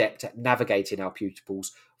remain adept at navigating our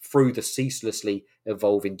pupils through the ceaselessly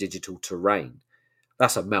evolving digital terrain.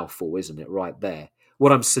 That's a mouthful, isn't it, right there?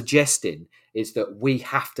 What I'm suggesting is that we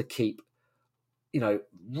have to keep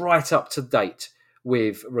right up to date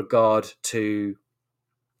with regard to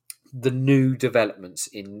the new developments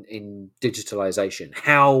in digitalization,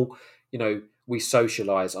 how we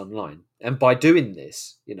socialize online. And by doing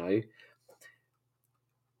this,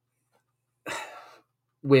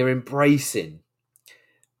 we're embracing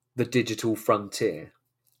the digital frontier.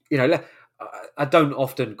 I don't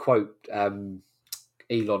often quote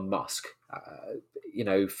Elon Musk,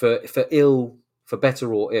 for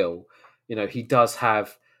better or ill. He does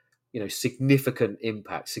have significant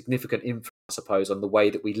impact, significant influence, I suppose, on the way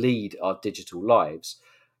that we lead our digital lives.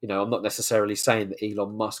 I'm not necessarily saying that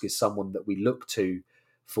Elon Musk is someone that we look to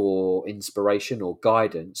for inspiration or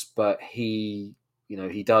guidance, but he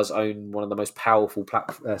does own one of the most powerful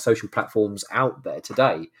social platforms out there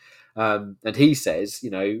today. And he says,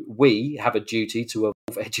 we have a duty to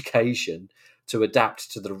evolve education to adapt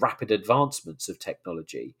to the rapid advancements of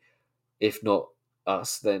technology. If not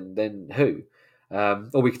us, then who?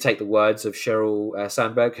 Or we could take the words of Sheryl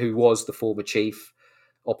Sandberg, who was the former chief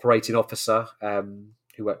operating officer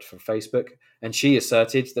who worked for Facebook. And she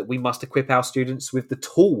asserted that we must equip our students with the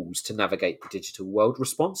tools to navigate the digital world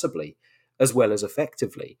responsibly as well as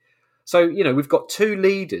effectively. So, we've got two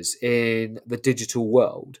leaders in the digital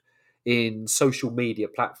world, in social media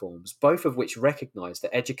platforms, both of which recognize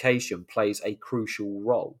that education plays a crucial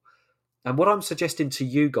role. And what I'm suggesting to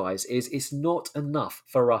you guys is it's not enough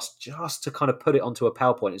for us just to kind of put it onto a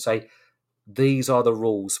PowerPoint and say, these are the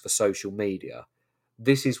rules for social media.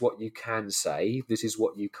 This is what you can say. This is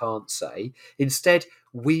what you can't say. Instead,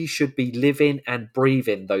 we should be living and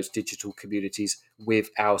breathing those digital communities with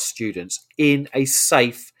our students in a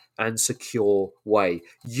safe and secure way,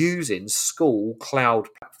 using school cloud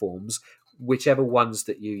platforms, whichever ones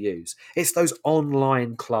that you use. It's those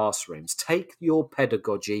online classrooms. Take your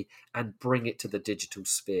pedagogy and bring it to the digital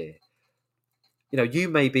sphere. You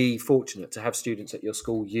may be fortunate to have students at your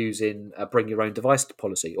school using a bring your own device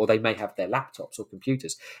policy, or they may have their laptops or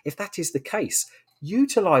computers. If that is the case,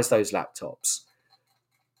 utilize those laptops.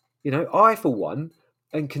 I, for one,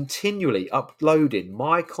 am continually uploading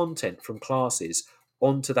my content from classes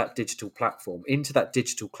onto that digital platform, into that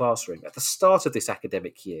digital classroom. At the start of this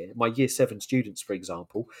academic year, my Year 7 students, for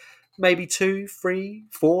example, maybe 2, 3,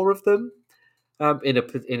 4 of them in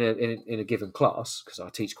a given class, because I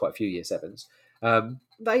teach quite a few Year 7s,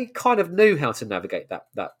 they kind of knew how to navigate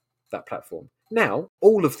that platform. Now,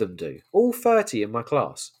 all of them do, all 30 in my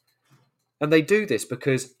class. And they do this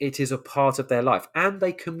because it is a part of their life, and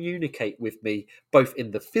they communicate with me both in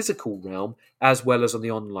the physical realm as well as on the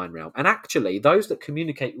online realm. And actually, those that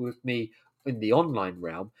communicate with me in the online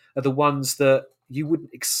realm are the ones that you wouldn't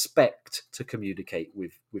expect to communicate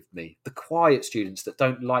with me. The quiet students that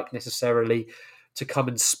don't like necessarily to come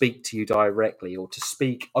and speak to you directly or to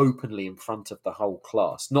speak openly in front of the whole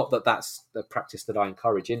class. Not that that's the practice that I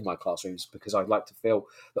encourage in my classrooms, because I'd like to feel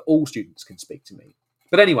that all students can speak to me.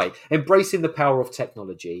 But anyway, embracing the power of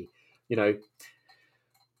technology,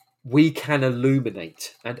 we can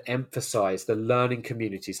illuminate and emphasize the learning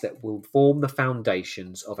communities that will form the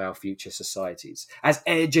foundations of our future societies. As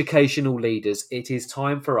educational leaders, it is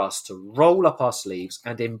time for us to roll up our sleeves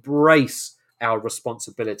and embrace our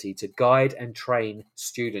responsibility to guide and train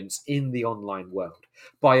students in the online world.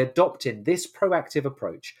 By adopting this proactive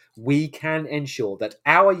approach, we can ensure that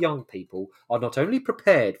our young people are not only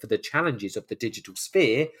prepared for the challenges of the digital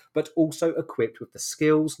sphere, but also equipped with the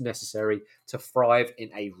skills necessary to thrive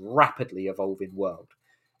in a rapidly evolving world.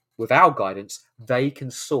 With our guidance, they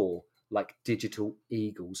can soar like digital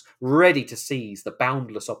eagles, ready to seize the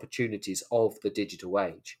boundless opportunities of the digital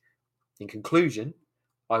age. In conclusion,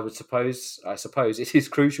 I suppose it is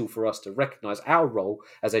crucial for us to recognise our role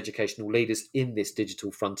as educational leaders in this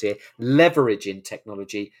digital frontier, leveraging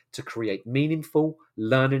technology to create meaningful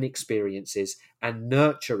learning experiences and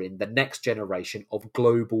nurturing the next generation of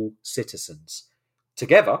global citizens.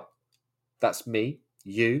 Together, that's me,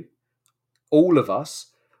 you, all of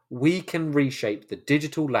us, we can reshape the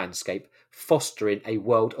digital landscape, fostering a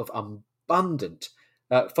world abundant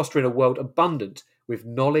with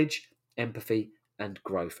knowledge, empathy, and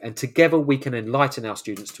growth. And together we can enlighten our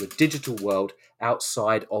students to a digital world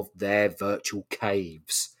outside of their virtual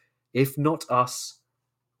caves. If not us,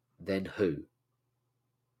 then who?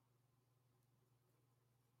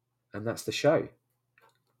 And that's the show.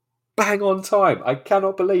 Bang on time. I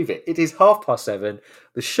cannot believe it. It is 7:30.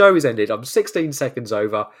 The show is ended. I'm 16 seconds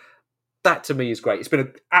over. That to me is great. It's been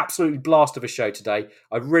an absolutely blast of a show today.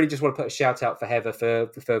 I really just want to put a shout out for Heather for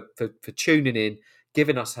tuning in,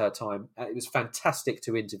 giving us her time. It was fantastic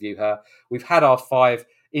to interview her. We've had our 5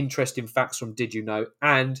 interesting facts from Did You Know,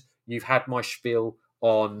 and you've had my spiel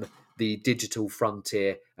on the digital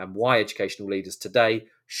frontier and why educational leaders today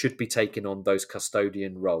should be taking on those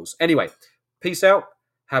custodian roles. Anyway, peace out.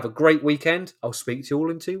 Have a great weekend. I'll speak to you all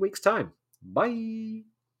in 2 weeks' time. Bye.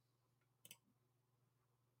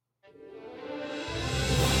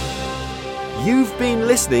 You've been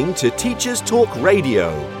listening to Teachers Talk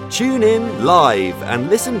Radio. Tune in live and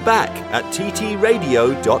listen back at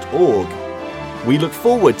ttradio.org. We look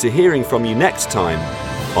forward to hearing from you next time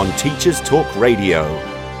on Teachers Talk Radio.